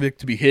Perkovic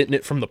to be hitting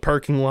it from the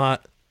parking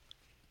lot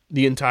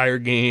the entire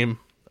game.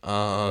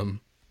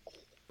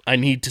 I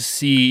need to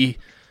see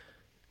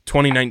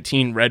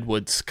 2019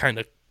 Redwoods kind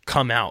of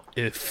come out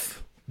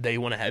if they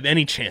want to have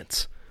any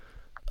chance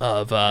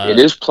of... it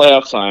is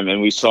playoff time,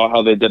 and we saw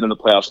how they did in the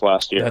playoffs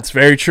last year. That's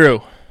very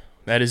true.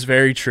 That is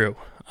very true.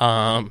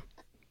 But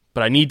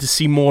I need to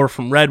see more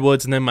from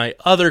Redwoods, and then my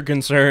other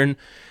concern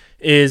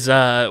is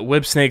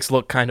Whipsnakes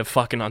look kind of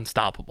fucking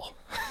unstoppable.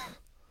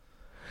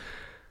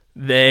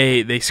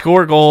 They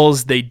score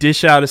goals, they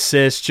dish out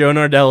assists. Joe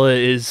Nardella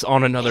is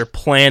on another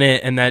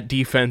planet, and that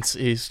defense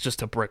is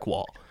just a brick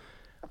wall.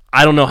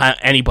 I don't know how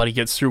anybody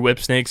gets through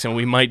Whipsnakes, and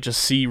we might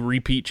just see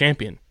repeat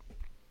champion.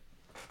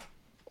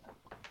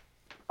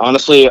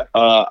 Honestly,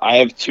 I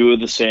have 2 of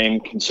the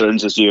same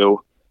concerns as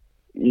you.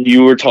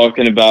 You were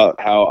talking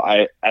about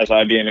how as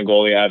I being a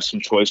goalie, I have some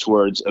choice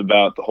words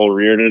about the whole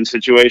Reardon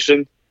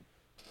situation.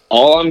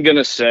 All I'm going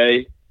to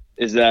say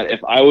is that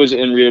if I was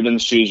in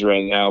Reardon's shoes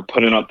right now,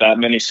 putting up that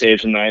many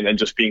saves a night and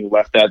just being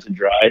left out to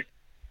dry,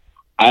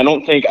 I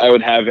don't think I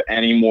would have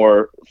any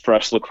more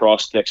fresh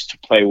lacrosse sticks to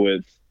play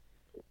with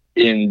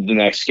in the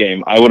next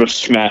game. I would have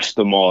smashed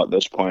them all at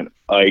this point.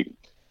 Like,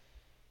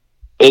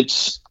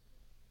 it's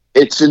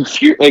it's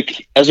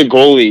like as a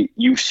goalie,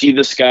 you see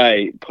this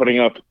guy putting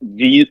up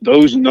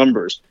those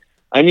numbers.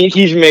 I mean,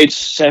 he's made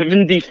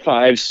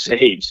 75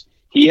 saves.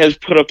 He has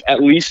put up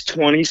at least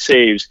 20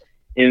 saves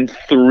in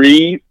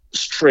 3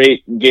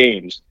 straight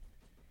games,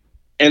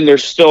 and they're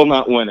still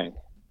not winning.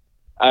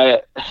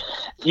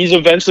 He's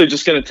eventually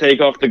just going to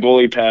take off the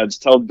goalie pads,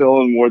 tell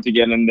Dylan Ward to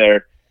get in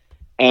there,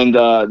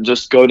 and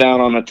just go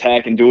down on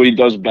attack and do what he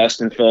does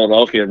best in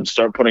Philadelphia and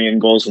start putting in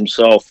goals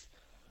himself.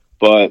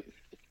 But,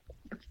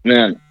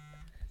 man,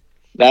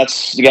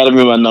 that's got to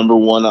be my number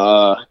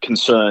one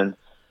concern.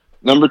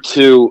 Number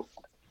 2,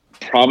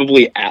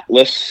 probably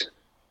Atlas.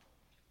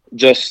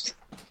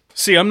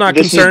 See, I'm not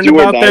concerned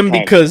about them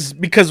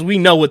because we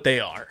know what they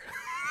are.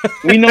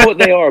 We know what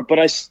they are, but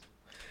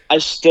I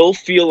still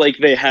feel like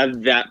they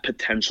have that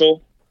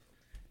potential,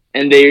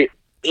 and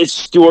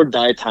it's do or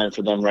die time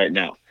for them right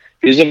now.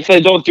 Because if they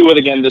don't do it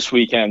again this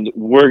weekend,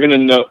 we're going to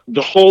know,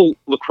 the whole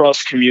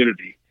lacrosse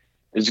community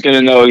is going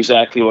to know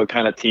exactly what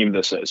kind of team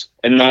this is,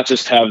 and not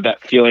just have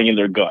that feeling in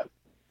their gut.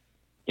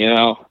 You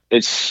know,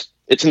 it's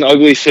an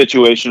ugly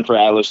situation for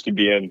Atlas to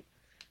be in,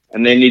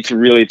 and they need to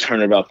really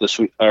turn it about this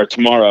week or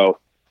tomorrow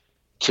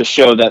to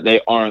show that they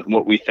aren't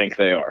what we think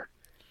they are.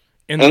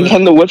 And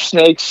then the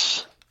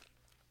Whipsnakes,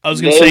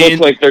 they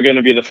look like they're going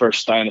to be the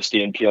first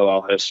dynasty in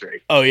PLL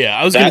history. Oh yeah,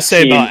 I was going to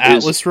say about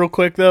Atlas real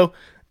quick though.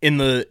 In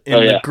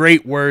the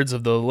great words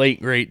of the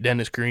late great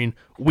Dennis Green,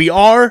 we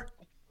are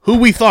who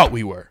we thought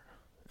we were,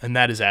 and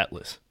that is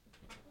Atlas.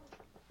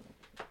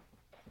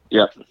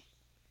 Yep.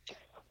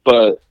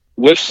 But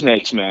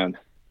Whipsnakes, man,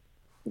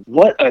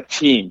 what a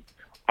team!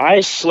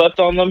 I slept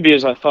on them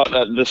because I thought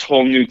that this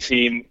whole new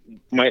team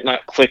might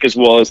not click as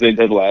well as they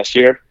did last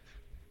year.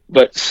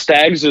 But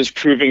Stags is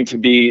proving to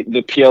be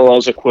the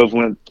PLL's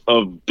equivalent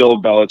of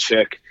Bill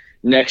Belichick.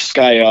 Next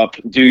guy up,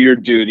 do your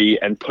duty,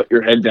 and put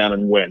your head down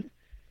and win.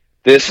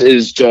 This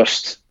is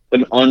just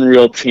an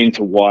unreal team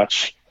to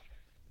watch.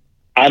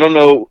 I don't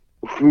know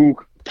who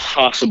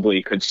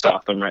possibly could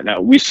stop them right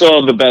now. We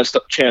saw the best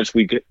chance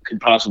we could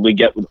possibly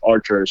get with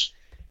Archers,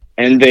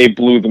 and they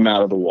blew them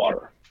out of the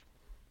water.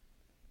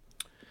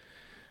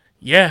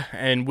 Yeah,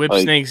 and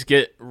Whipsnakes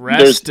get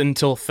rest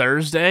until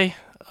Thursday.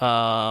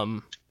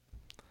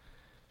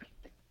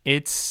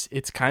 It's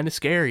kind of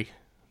scary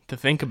to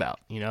think about,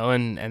 you know,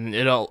 and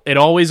it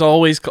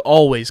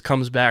always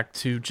comes back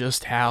to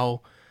just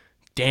how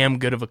damn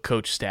good of a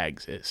coach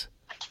Stags is.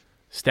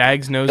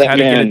 Stags knows how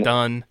to get it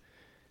done,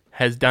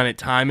 has done it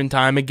time and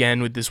time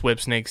again with this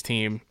Whipsnakes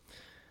team,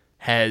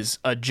 has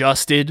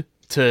adjusted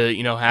to,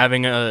 you know,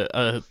 having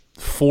a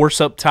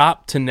force up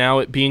top to now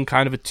it being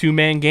kind of a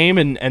 2-man game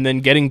and then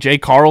getting Jay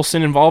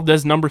Carlson involved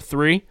as number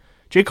 3.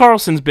 Jay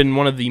Carlson's been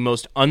one of the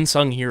most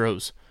unsung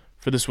heroes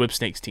for this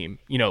Whipsnakes team.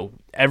 You know,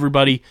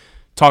 everybody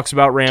talks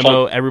about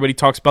Rambo, everybody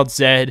talks about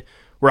Zed.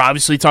 We're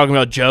obviously talking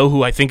about Joe,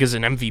 who I think is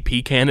an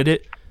MVP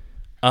candidate.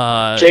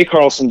 Jay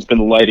Carlson's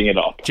been lighting it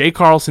up. Jay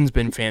Carlson's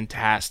been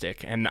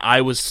fantastic, and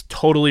I was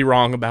totally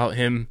wrong about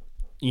him,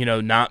 you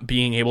know, not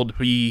being able to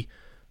be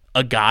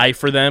a guy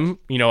for them.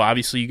 You know,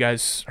 obviously you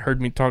guys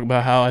heard me talk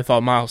about how I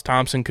thought Miles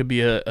Thompson could be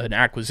an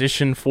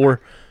acquisition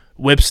for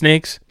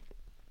Whipsnakes,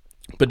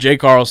 but Jay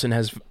Carlson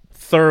has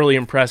thoroughly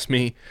impressed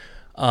me.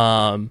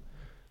 Zedzilla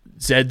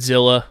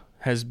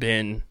has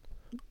been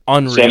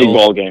unreal. Steady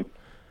ball game.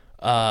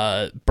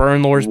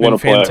 Bernlor's been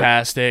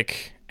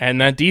fantastic,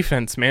 and that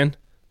defense, man.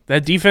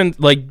 That defense,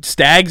 like,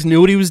 Stags knew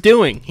what he was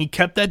doing. He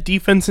kept that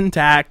defense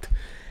intact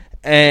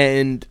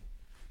and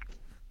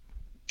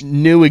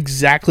knew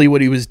exactly what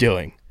he was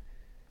doing.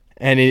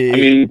 And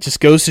it just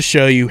goes to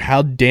show you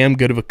how damn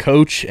good of a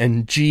coach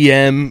and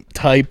GM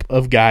type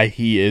of guy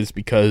he is,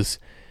 because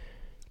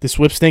this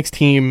Whipsnakes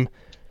team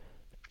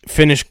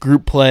finished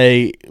group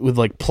play with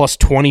like plus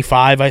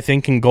 25, I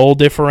think, in goal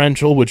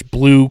differential, which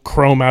blew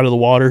Chrome out of the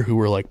water, who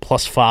were like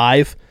plus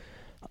 5.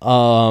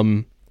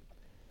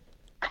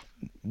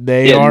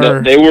 They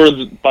were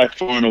by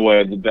far and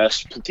away the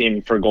best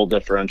team for goal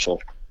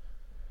differential.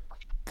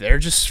 They're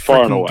just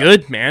freaking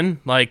good, man.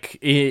 Like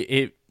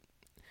they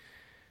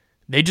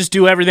just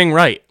do everything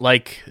right.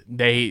 Like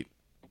they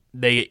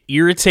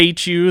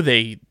irritate you.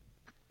 They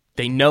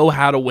know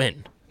how to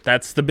win.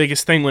 That's the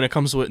biggest thing when it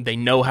comes to it. They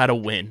know how to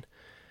win,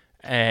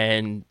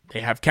 and they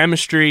have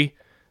chemistry.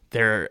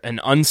 They're an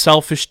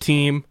unselfish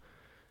team,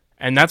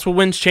 and that's what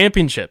wins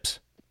championships.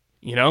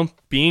 You know,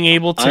 being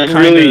able to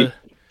kind of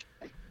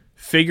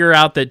figure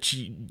out that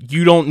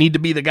you don't need to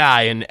be the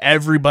guy and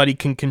everybody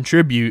can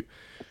contribute.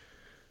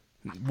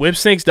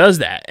 Whipsnakes does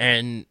that,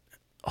 and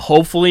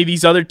hopefully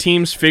these other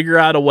teams figure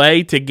out a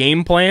way to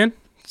game plan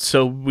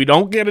so we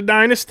don't get a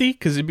dynasty,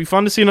 because it'd be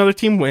fun to see another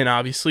team win,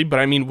 obviously. But,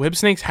 I mean,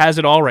 Whipsnakes has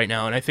it all right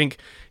now, and I think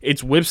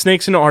it's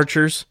Whipsnakes and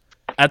Archers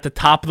at the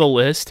top of the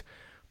list.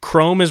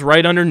 Chrome is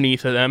right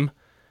underneath of them.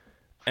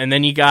 And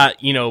then you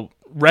got, you know,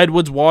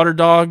 Redwoods, Water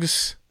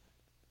Dogs,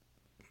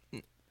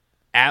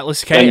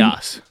 Atlas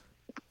Chaos.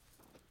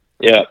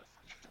 Yeah.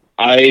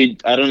 I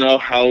don't know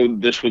how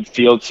this would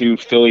feel to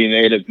Philly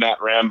native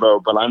Matt Rambo,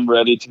 but I'm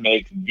ready to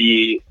make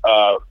the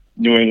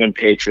New England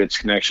Patriots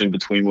connection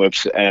between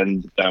Whips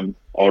and them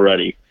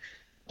already.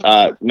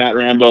 Matt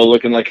Rambo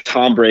looking like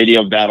Tom Brady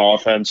of that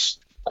offense,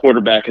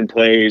 quarterbacking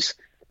plays,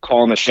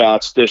 calling the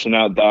shots, dishing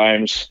out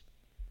dimes.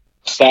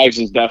 Stags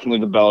is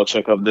definitely the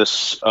Belichick of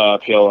this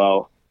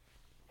PLL.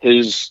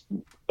 His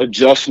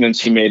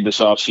adjustments he made this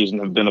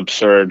offseason have been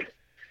absurd.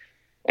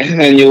 And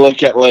then you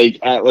look at like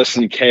Atlas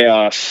and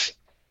Chaos,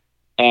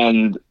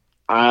 and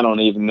I don't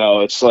even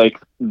know. It's like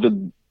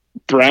the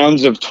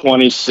Browns of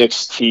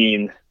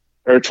 2016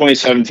 or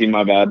 2017,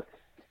 my bad,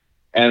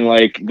 and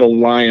like the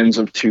Lions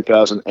of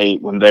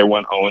 2008 when they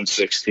went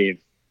 0-16.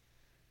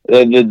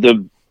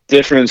 The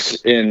difference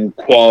in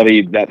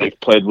quality that they've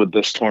played with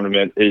this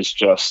tournament is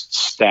just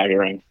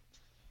staggering.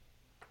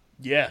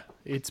 Yeah,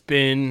 it's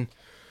been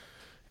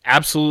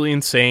absolutely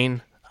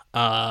insane.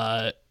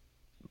 Playoffs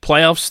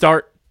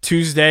start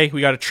Tuesday.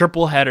 We got a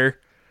triple header.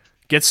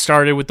 Get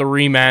started with the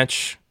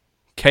rematch,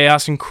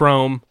 Chaos and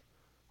Chrome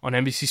on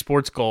NBC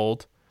Sports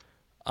Gold.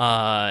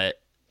 Then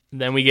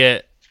we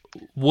get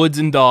Woods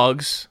and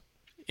Dogs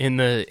in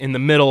the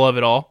middle of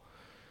it all.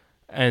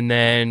 And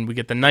then we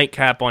get the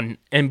nightcap on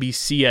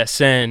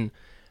NBCSN,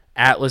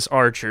 Atlas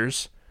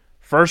Archers.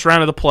 First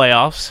round of the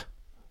playoffs.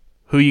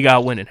 Who you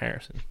got winning,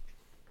 Harrison?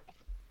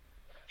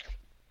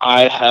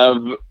 I have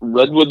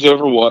Redwoods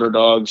over Water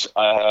Dogs.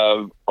 I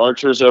have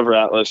Archers over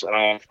Atlas, and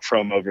I have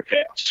Chrome over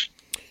Chaos.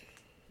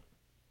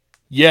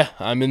 Yeah,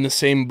 I'm in the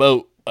same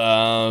boat.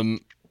 All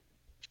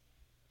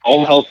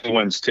healthy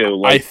wins too.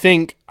 I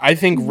think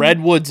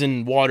Redwoods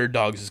and Water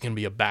Dogs is going to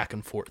be a back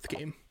and forth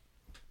game.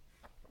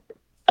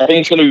 I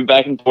think it's going to be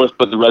back and forth,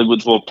 but the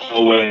Redwoods will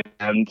pull away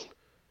and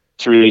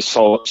to really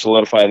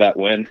solidify that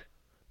win.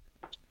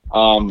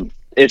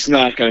 It's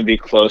not going to be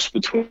close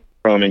between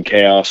Chrome and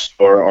Chaos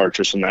or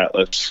Archers and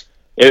Atlas.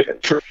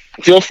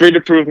 Feel free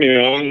to prove me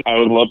wrong. I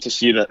would love to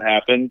see that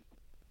happen,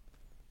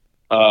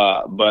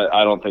 but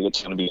I don't think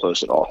it's going to be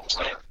close at all.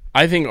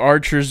 I think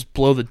Archers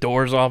blow the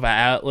doors off of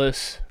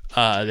Atlas.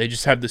 They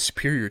just have the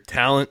superior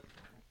talent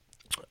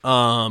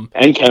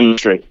and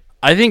chemistry.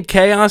 I think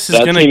Chaos is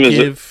going to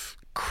give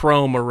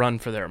Chrome a run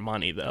for their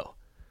money, though.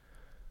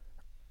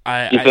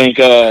 You think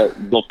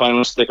they'll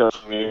finally stick up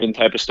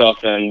type of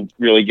stuff and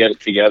really get it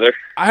together?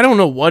 I don't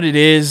know what it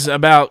is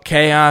about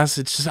Chaos.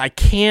 It's just I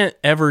can't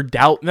ever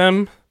doubt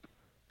them,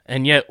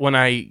 and yet when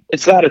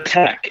it's that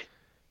attack.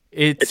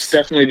 It's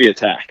definitely the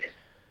attack.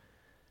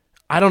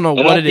 I don't know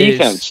what it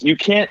defense. is. You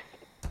can't.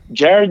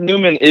 Jared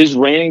Newman is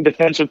reigning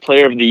Defensive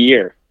Player of the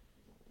Year.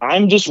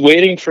 I'm just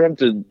waiting for him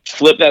to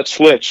flip that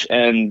switch,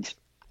 and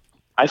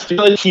I feel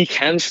like he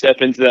can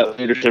step into that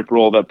leadership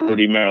role that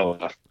Brody Merrill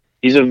left.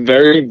 He's a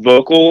very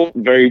vocal,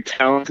 very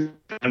talented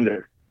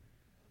defender.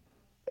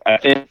 I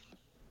think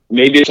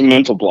maybe it's a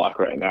mental block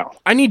right now.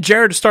 I need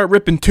Jared to start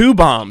ripping two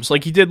bombs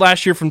like he did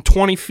last year from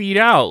 20 feet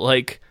out.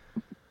 Like,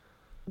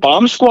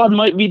 Bomb Squad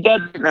might be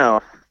dead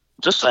now.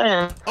 Just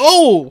saying.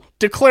 Oh,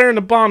 declaring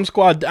the Bomb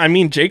Squad. I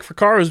mean, Jake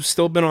Ficcaro's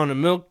still been on a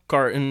milk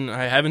carton.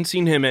 I haven't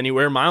seen him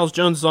anywhere. Miles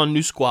Jones is on a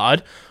new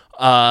squad.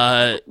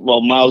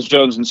 Well, Miles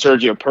Jones and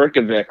Sergio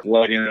Perkovic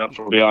lighting it up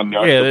from beyond the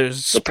arc. Yeah,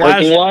 there's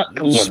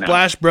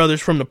Splash Brothers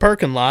from the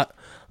Perkin lot.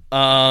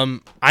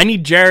 I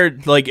need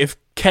Jared, like, if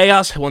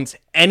Chaos wants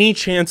any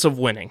chance of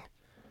winning,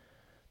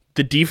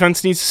 the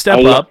defense needs to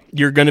step up.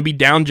 You're going to be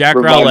down Jack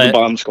Rowlett. The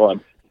Bomb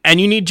Squad.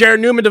 And you need Jared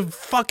Newman to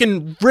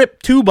fucking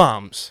rip two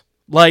bombs.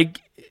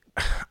 Like,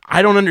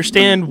 I don't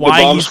understand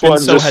why he's been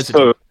so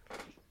hesitant.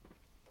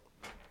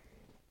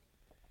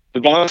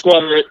 The Bomb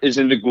Squad is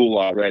in the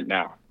gulag right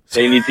now.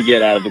 They need to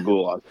get out of the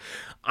gulag.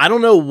 I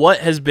don't know what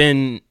has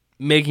been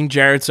making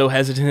Jared so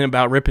hesitant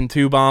about ripping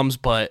two bombs,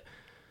 but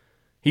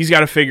he's got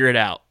to figure it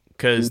out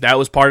because that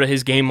was part of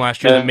his game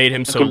last year that made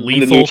him so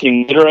lethal. The new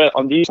team leader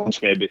on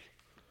defense, maybe.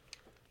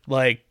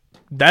 Like,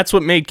 that's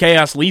what made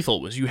Chaos lethal,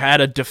 was you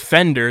had a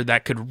defender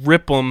that could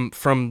rip them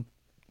from,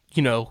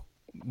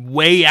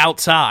 way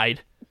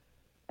outside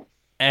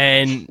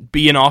and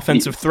be an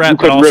offensive threat,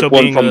 but also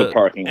being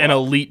an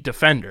elite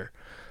defender.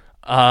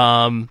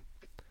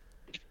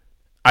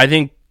 I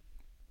think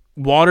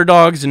Water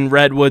Dogs and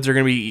Redwoods are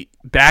going to be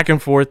back and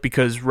forth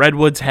because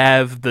Redwoods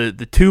have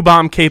the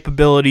two-bomb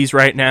capabilities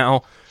right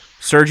now.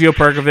 Sergio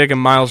Perkovic and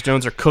Miles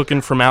Jones are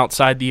cooking from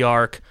outside the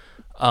arc.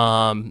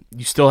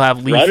 You still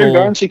have lethal. Ryder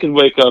Garnsey can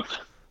wake up.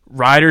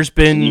 Ryder's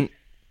been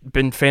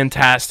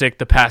fantastic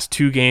the past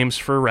two games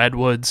for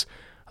Redwoods.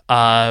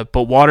 But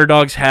Water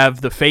Dogs have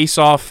the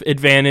face-off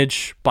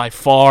advantage by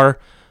far.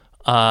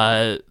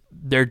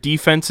 Their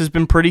defense has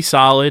been pretty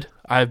solid.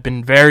 I've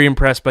been very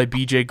impressed by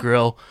BJ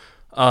Grill.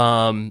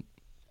 Ryan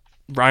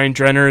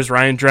Drenner is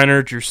Ryan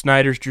Drenner. Drew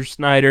Snyder's Drew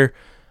Snyder.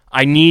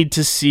 I need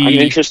to see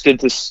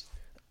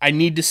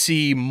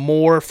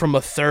more from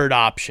a third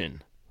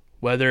option.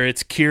 Whether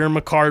it's Kieran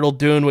McCardle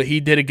doing what he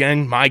did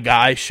again, my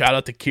guy, shout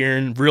out to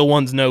Kieran. Real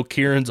ones know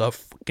Kieran's a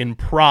fucking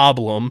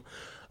problem.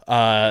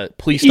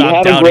 Please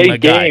stop doubting my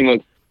guy.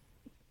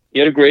 He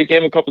had a great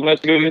game a couple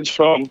nights ago against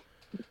Chrome.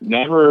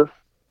 Was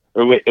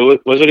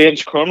it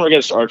against Chrome or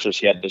against Archers?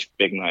 He had this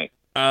big night.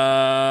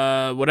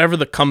 Whatever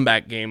the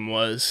comeback game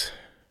was.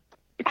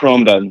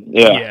 Chrome done,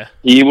 yeah.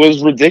 He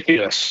was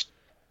ridiculous.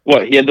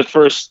 What, he had the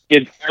first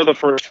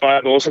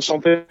 5 goals or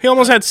something? He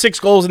almost had 6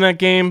 goals in that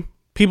game.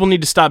 People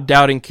need to stop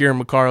doubting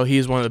Kieran McCarl. He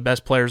is one of the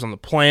best players on the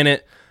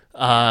planet.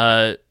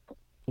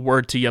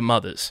 Word to your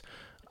mothers.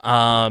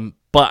 But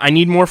I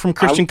need more from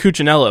Christian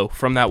Cuccinello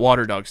from that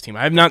Water Dogs team.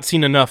 I have not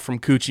seen enough from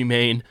Cucci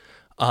Main.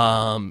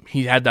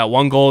 He had that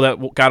 1 goal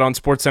that got on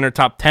SportsCenter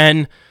top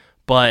 10,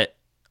 but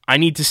I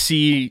need to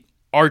see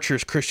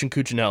Archer's Christian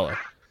Cuccinello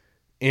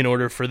in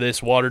order for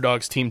this Water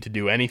Dogs team to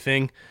do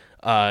anything.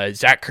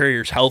 Zach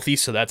Courier's healthy,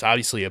 so that's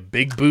obviously a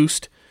big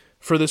boost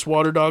for this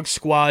Water Dogs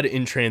squad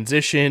in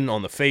transition,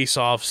 on the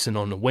face-offs, and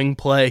on the wing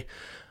play.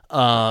 But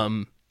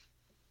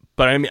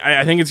I mean,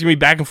 I think it's going to be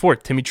back and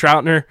forth. Timmy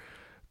Troutner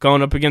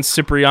going up against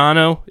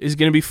Cipriano is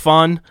going to be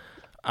fun.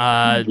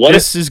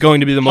 This is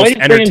going to be the most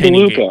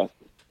entertaining game.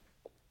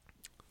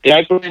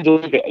 Yeah,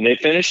 DeLuca. They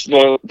finished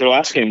their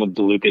last game with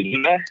DeLuca,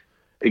 didn't they?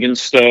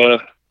 Against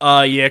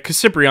yeah,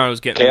 because Cipriano was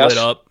getting lit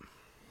up.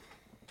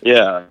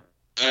 Yeah,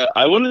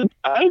 I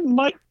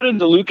might put in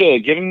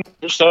DeLuca, give him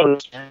the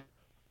stars.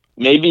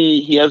 Maybe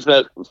he has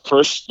that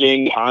first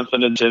game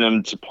confidence in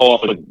him to pull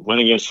off a win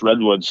against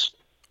Redwoods.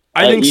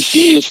 I think you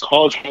see his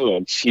college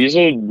highlights. He's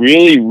a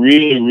really,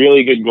 really,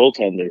 really good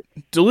goaltender.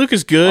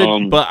 DeLuca's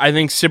good, but I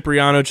think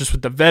Cipriano, just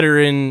with the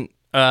veteran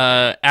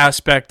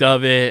aspect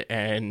of it,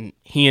 and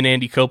he and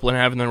Andy Copeland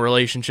having the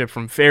relationship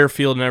from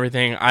Fairfield and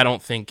everything, I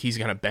don't think he's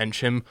going to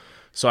bench him.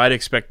 So I'd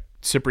expect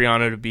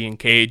Cipriano to be in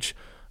cage.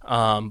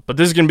 But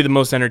this is going to be the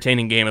most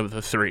entertaining game of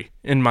the 3,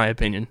 in my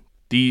opinion.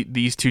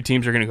 These 2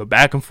 teams are going to go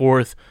back and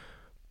forth.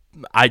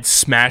 I'd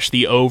smash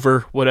the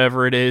over,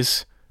 whatever it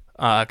is,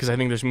 because I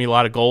think there's going to be a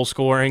lot of goal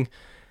scoring.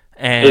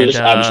 And there's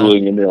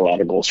absolutely going to be a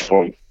lot of goal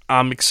scoring.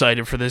 I'm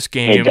excited for this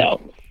game. No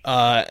doubt.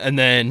 And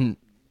then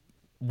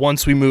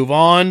once we move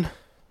on,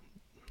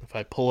 if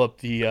I pull up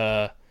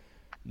the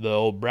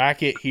old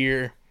bracket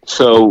here.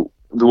 So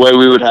the way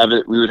we would have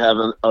it, we would have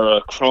a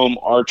Chrome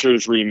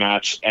Archers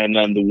rematch, and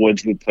then the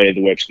Woods would play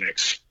the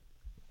Whipsnakes.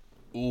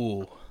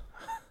 Ooh,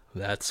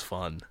 that's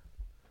fun.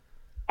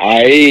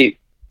 I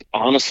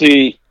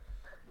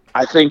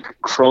think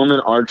Chrome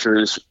and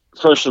Archers,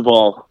 first of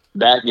all,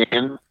 that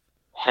game,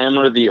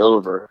 hammer the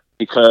over,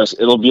 because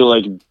it'll be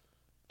like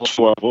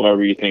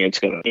whatever you think it's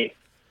going to be.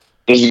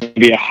 This is going to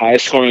be a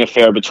high-scoring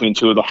affair between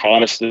 2 of the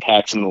hottest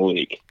attacks in the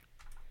league.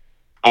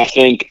 I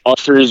think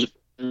Archers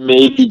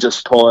maybe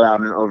just pull it out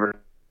and over,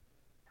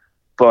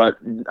 but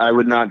I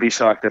would not be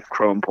shocked if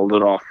Chrome pulled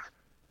it off.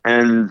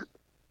 And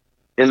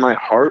in my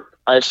heart,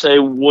 I say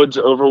Woods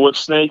over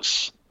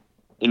Whipsnakes.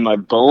 In my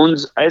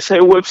bones, I say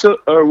Woods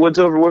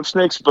over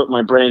Whipsnakes, but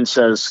my brain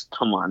says,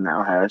 come on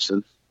now,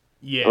 Harrison.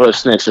 Yeah. The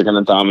Whipsnakes are going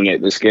to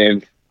dominate this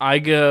game.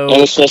 And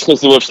it's just because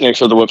the Whipsnakes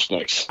are the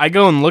Whipsnakes. I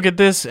go and look at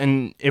this,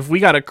 and if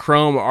we got a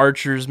Chrome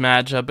Archers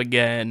matchup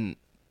again,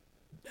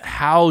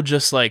 how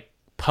just like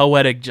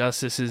poetic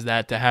justice is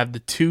that to have the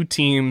 2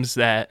 teams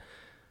that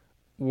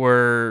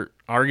were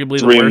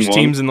arguably the worst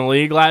teams in the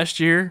league last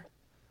year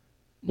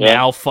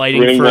now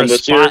fighting for a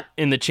spot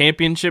in the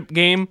championship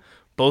game.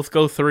 Both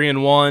go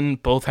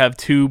 3-1. Both have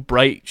 2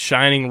 bright,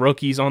 shining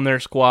rookies on their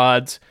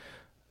squads.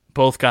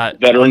 Both got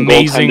veteran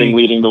goaltending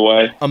leading the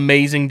way.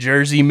 Amazing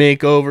jersey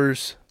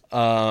makeovers.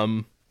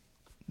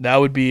 That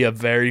would be a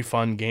very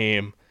fun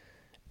game.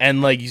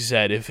 And like you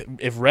said,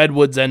 if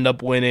Redwoods end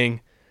up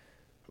winning,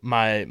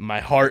 my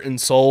heart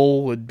and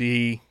soul would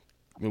be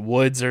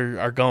Woods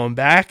are going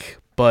back.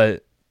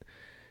 But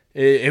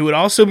it would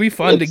also be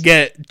fun to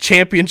get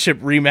championship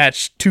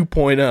rematch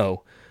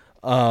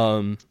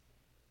 2.0.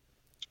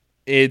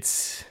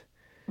 It's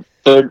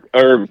third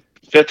or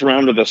fifth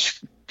round of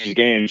these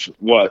games.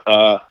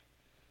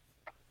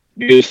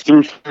 Because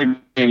through 3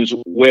 games,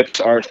 Whips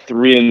are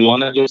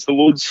 3-1 against the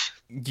Woods.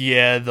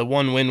 Yeah, the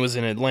 1 win was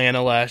in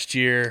Atlanta last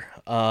year.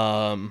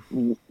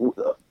 The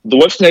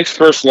Whipsnakes'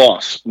 first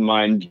loss. Let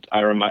me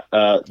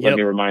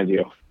remind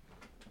you.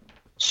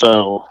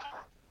 So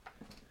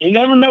you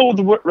never know with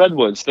the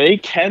Redwoods; they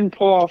can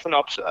pull off an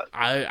upset.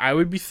 I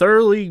would be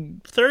thoroughly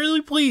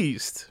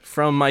pleased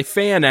from my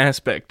fan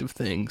aspect of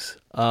things.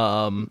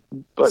 But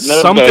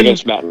never bet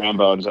against Matt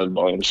Rambo and Zed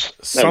Williams.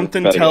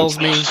 Something tells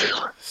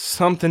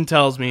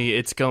me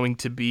it's going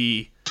to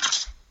be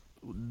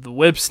the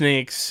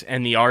Whipsnakes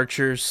and the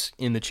Archers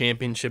in the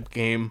championship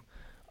game.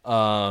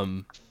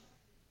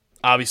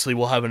 Obviously,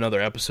 we'll have another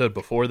episode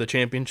before the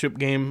championship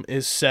game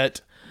is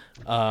set.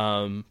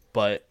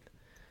 But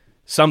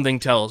something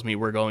tells me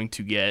we're going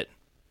to get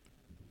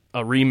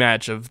a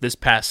rematch of this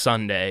past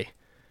Sunday,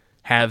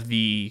 have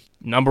the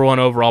number 1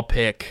 overall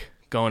pick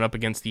going up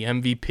against the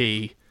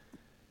MVP,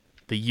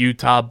 the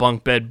Utah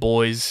Bunk Bed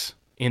Boys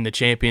in the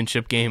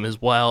championship game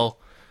as well.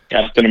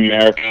 Captain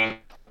America.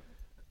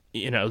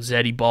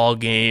 Zeddy Ball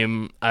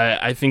game.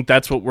 I think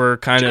that's what we're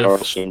kind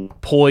of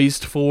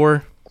poised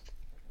for.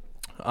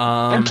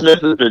 And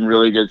Smith has been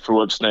really good for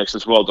Whipsnakes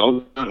as well.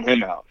 Don't count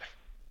him out.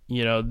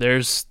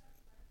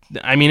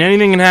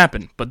 Anything can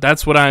happen, but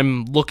that's what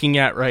I'm looking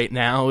at right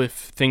now if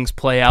things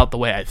play out the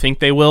way I think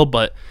they will.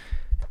 But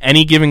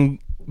any given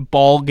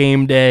ball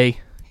game day,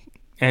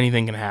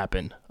 anything can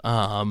happen.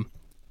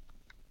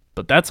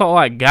 But that's all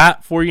I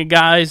got for you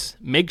guys.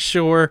 Make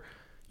sure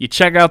you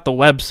check out the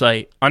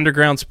website,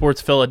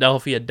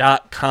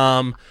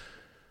 undergroundsportsphiladelphia.com.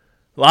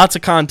 Lots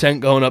of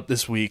content going up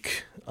this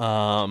week.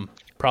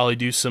 Probably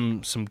do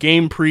some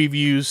game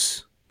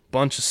previews,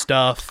 bunch of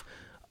stuff.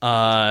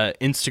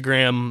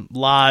 Instagram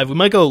live. We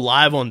might go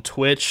live on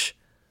Twitch,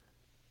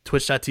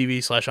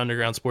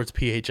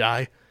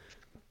 twitch.tv/undergroundsportsphi.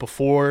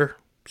 Before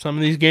some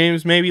of these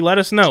games, maybe let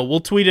us know.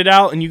 We'll tweet it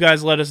out, and you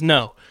guys let us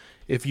know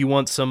if you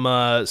want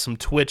some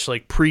Twitch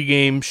like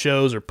pregame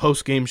shows or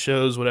postgame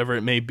shows, whatever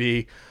it may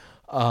be.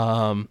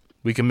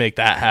 We can make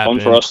that happen.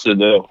 Fun for us to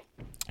do.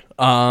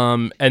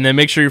 And then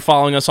make sure you're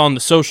following us on the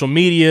social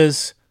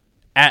medias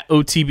at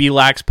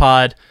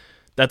OTBLaxPod.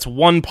 That's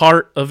one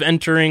part of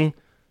entering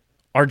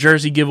our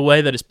jersey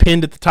giveaway that is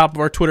pinned at the top of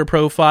our Twitter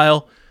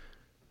profile.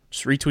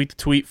 Just retweet the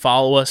tweet,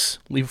 follow us,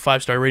 leave a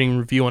 5-star rating and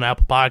review on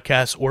Apple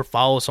Podcasts, or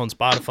follow us on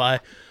Spotify.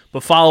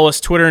 But follow us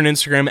Twitter and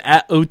Instagram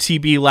at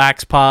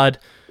OTBLaxPod.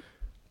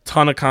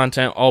 Ton of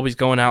content always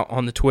going out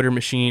on the Twitter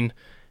machine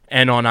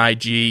and on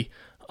IG.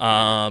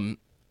 And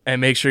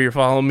make sure you're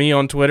following me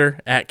on Twitter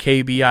at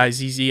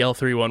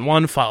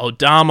KBIZZL311. Follow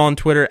Dom on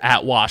Twitter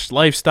at Washed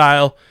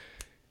Lifestyle.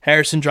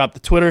 Harrison, drop the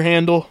Twitter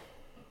handle.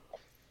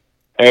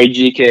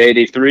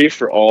 HarryGK83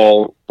 for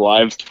all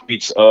live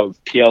tweets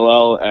of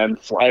PLL and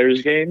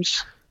Flyers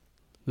games.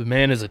 The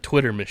man is a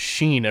Twitter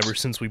machine ever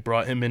since we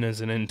brought him in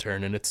as an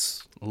intern, and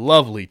it's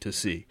lovely to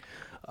see.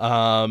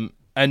 And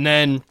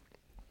then,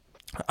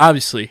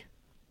 obviously,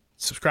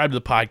 subscribe to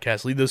the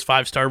podcast. Leave those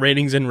 5-star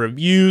ratings and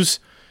reviews.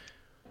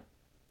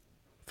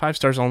 5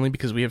 stars only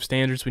because we have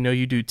standards. We know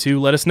you do too.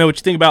 Let us know what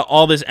you think about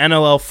all this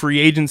NLL free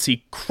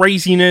agency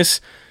craziness.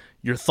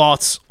 Your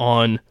thoughts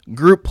on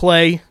group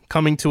play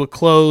coming to a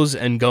close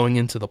and going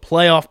into the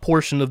playoff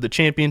portion of the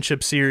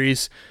championship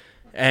series,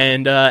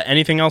 and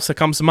anything else that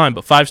comes to mind.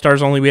 But 5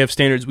 stars only. We have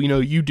standards. We know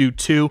you do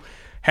too.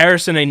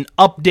 Harrison, an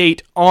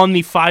update on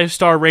the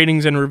 5-star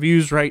ratings and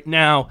reviews right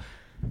now.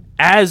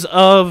 As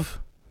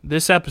of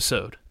this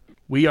episode,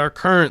 we are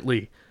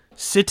currently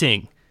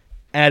sitting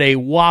at a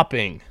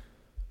whopping,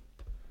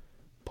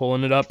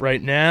 pulling it up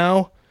right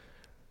now,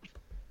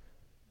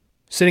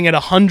 sitting at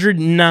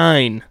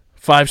 109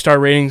 5-star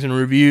ratings and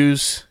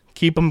reviews.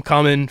 Keep them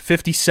coming.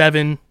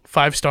 57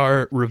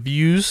 5-star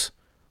reviews.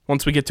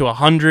 Once we get to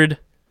 100,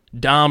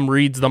 Dom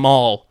reads them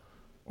all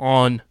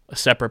on a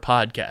separate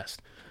podcast.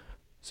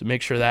 So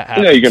make sure that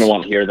happens. You know you're going to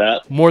want to hear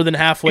that. More than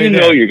halfway there. You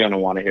know you're going to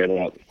want to hear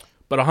that.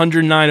 But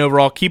 109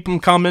 overall. Keep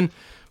them coming.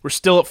 We're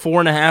still at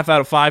 4.5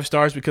 out of 5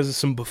 stars because of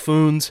some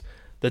buffoons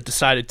that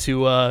decided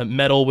to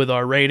meddle with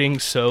our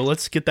ratings. So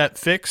let's get that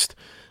fixed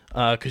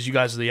because you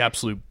guys are the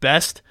absolute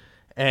best.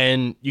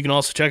 And you can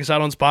also check us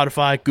out on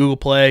Spotify, Google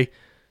Play,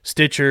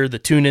 Stitcher, the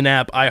TuneIn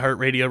app,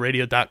 iHeartRadio,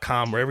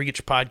 radio.com. Wherever you get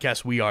your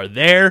podcasts, we are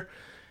there.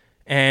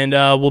 And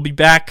we'll be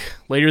back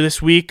later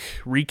this week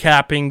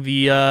recapping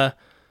the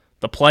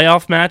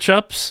playoff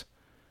matchups.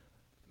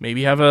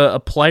 Maybe have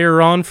a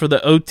player on for the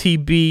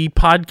OTB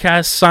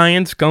podcast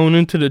science going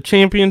into the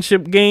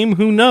championship game.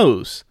 Who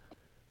knows?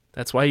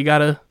 That's why you got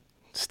to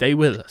stay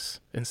with us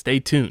and stay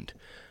tuned.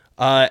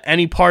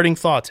 Any parting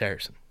thoughts,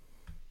 Harrison?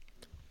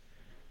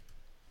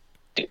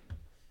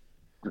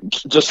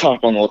 Just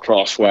hop on the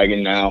lacrosse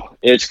wagon now.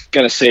 It's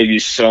going to save you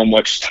so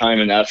much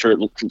time and effort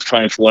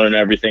trying to learn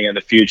everything in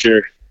the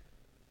future.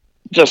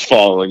 Just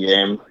follow the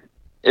game.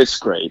 It's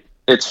great.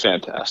 It's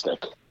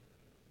fantastic.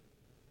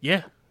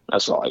 Yeah.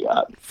 That's all I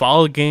got.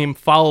 Follow the game,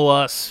 follow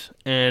us,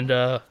 and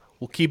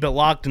we'll keep it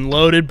locked and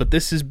loaded. But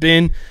this has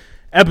been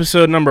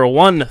episode number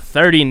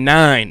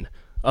 139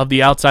 of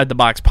the Outside the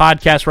Box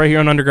podcast right here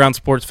on Underground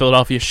Sports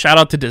Philadelphia. Shout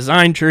out to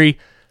Design Tree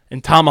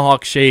and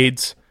Tomahawk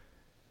Shades.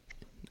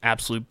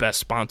 Absolute best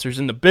sponsors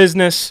in the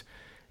business.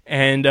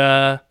 And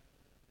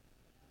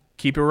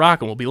keep it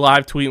rocking. We'll be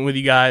live tweeting with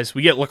you guys.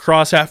 We get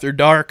Lacrosse After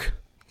Dark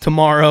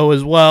tomorrow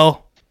as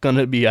well.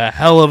 Gonna be a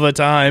hell of a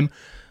time.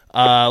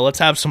 Let's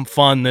have some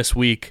fun this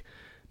week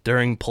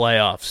during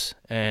playoffs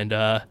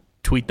and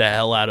tweet the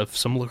hell out of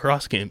some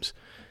lacrosse games.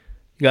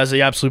 You guys are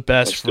the absolute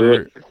best.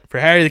 For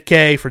Harry the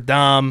K, for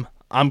Dom,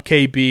 I'm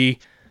KB.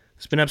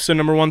 It's been episode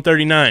number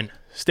 139.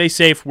 Stay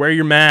safe, wear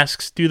your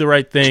masks, do the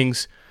right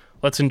things.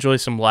 Let's enjoy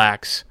some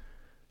lax.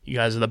 You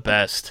guys are the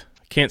best.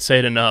 I can't say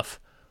it enough.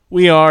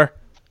 We are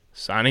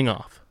signing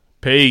off.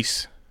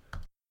 Peace.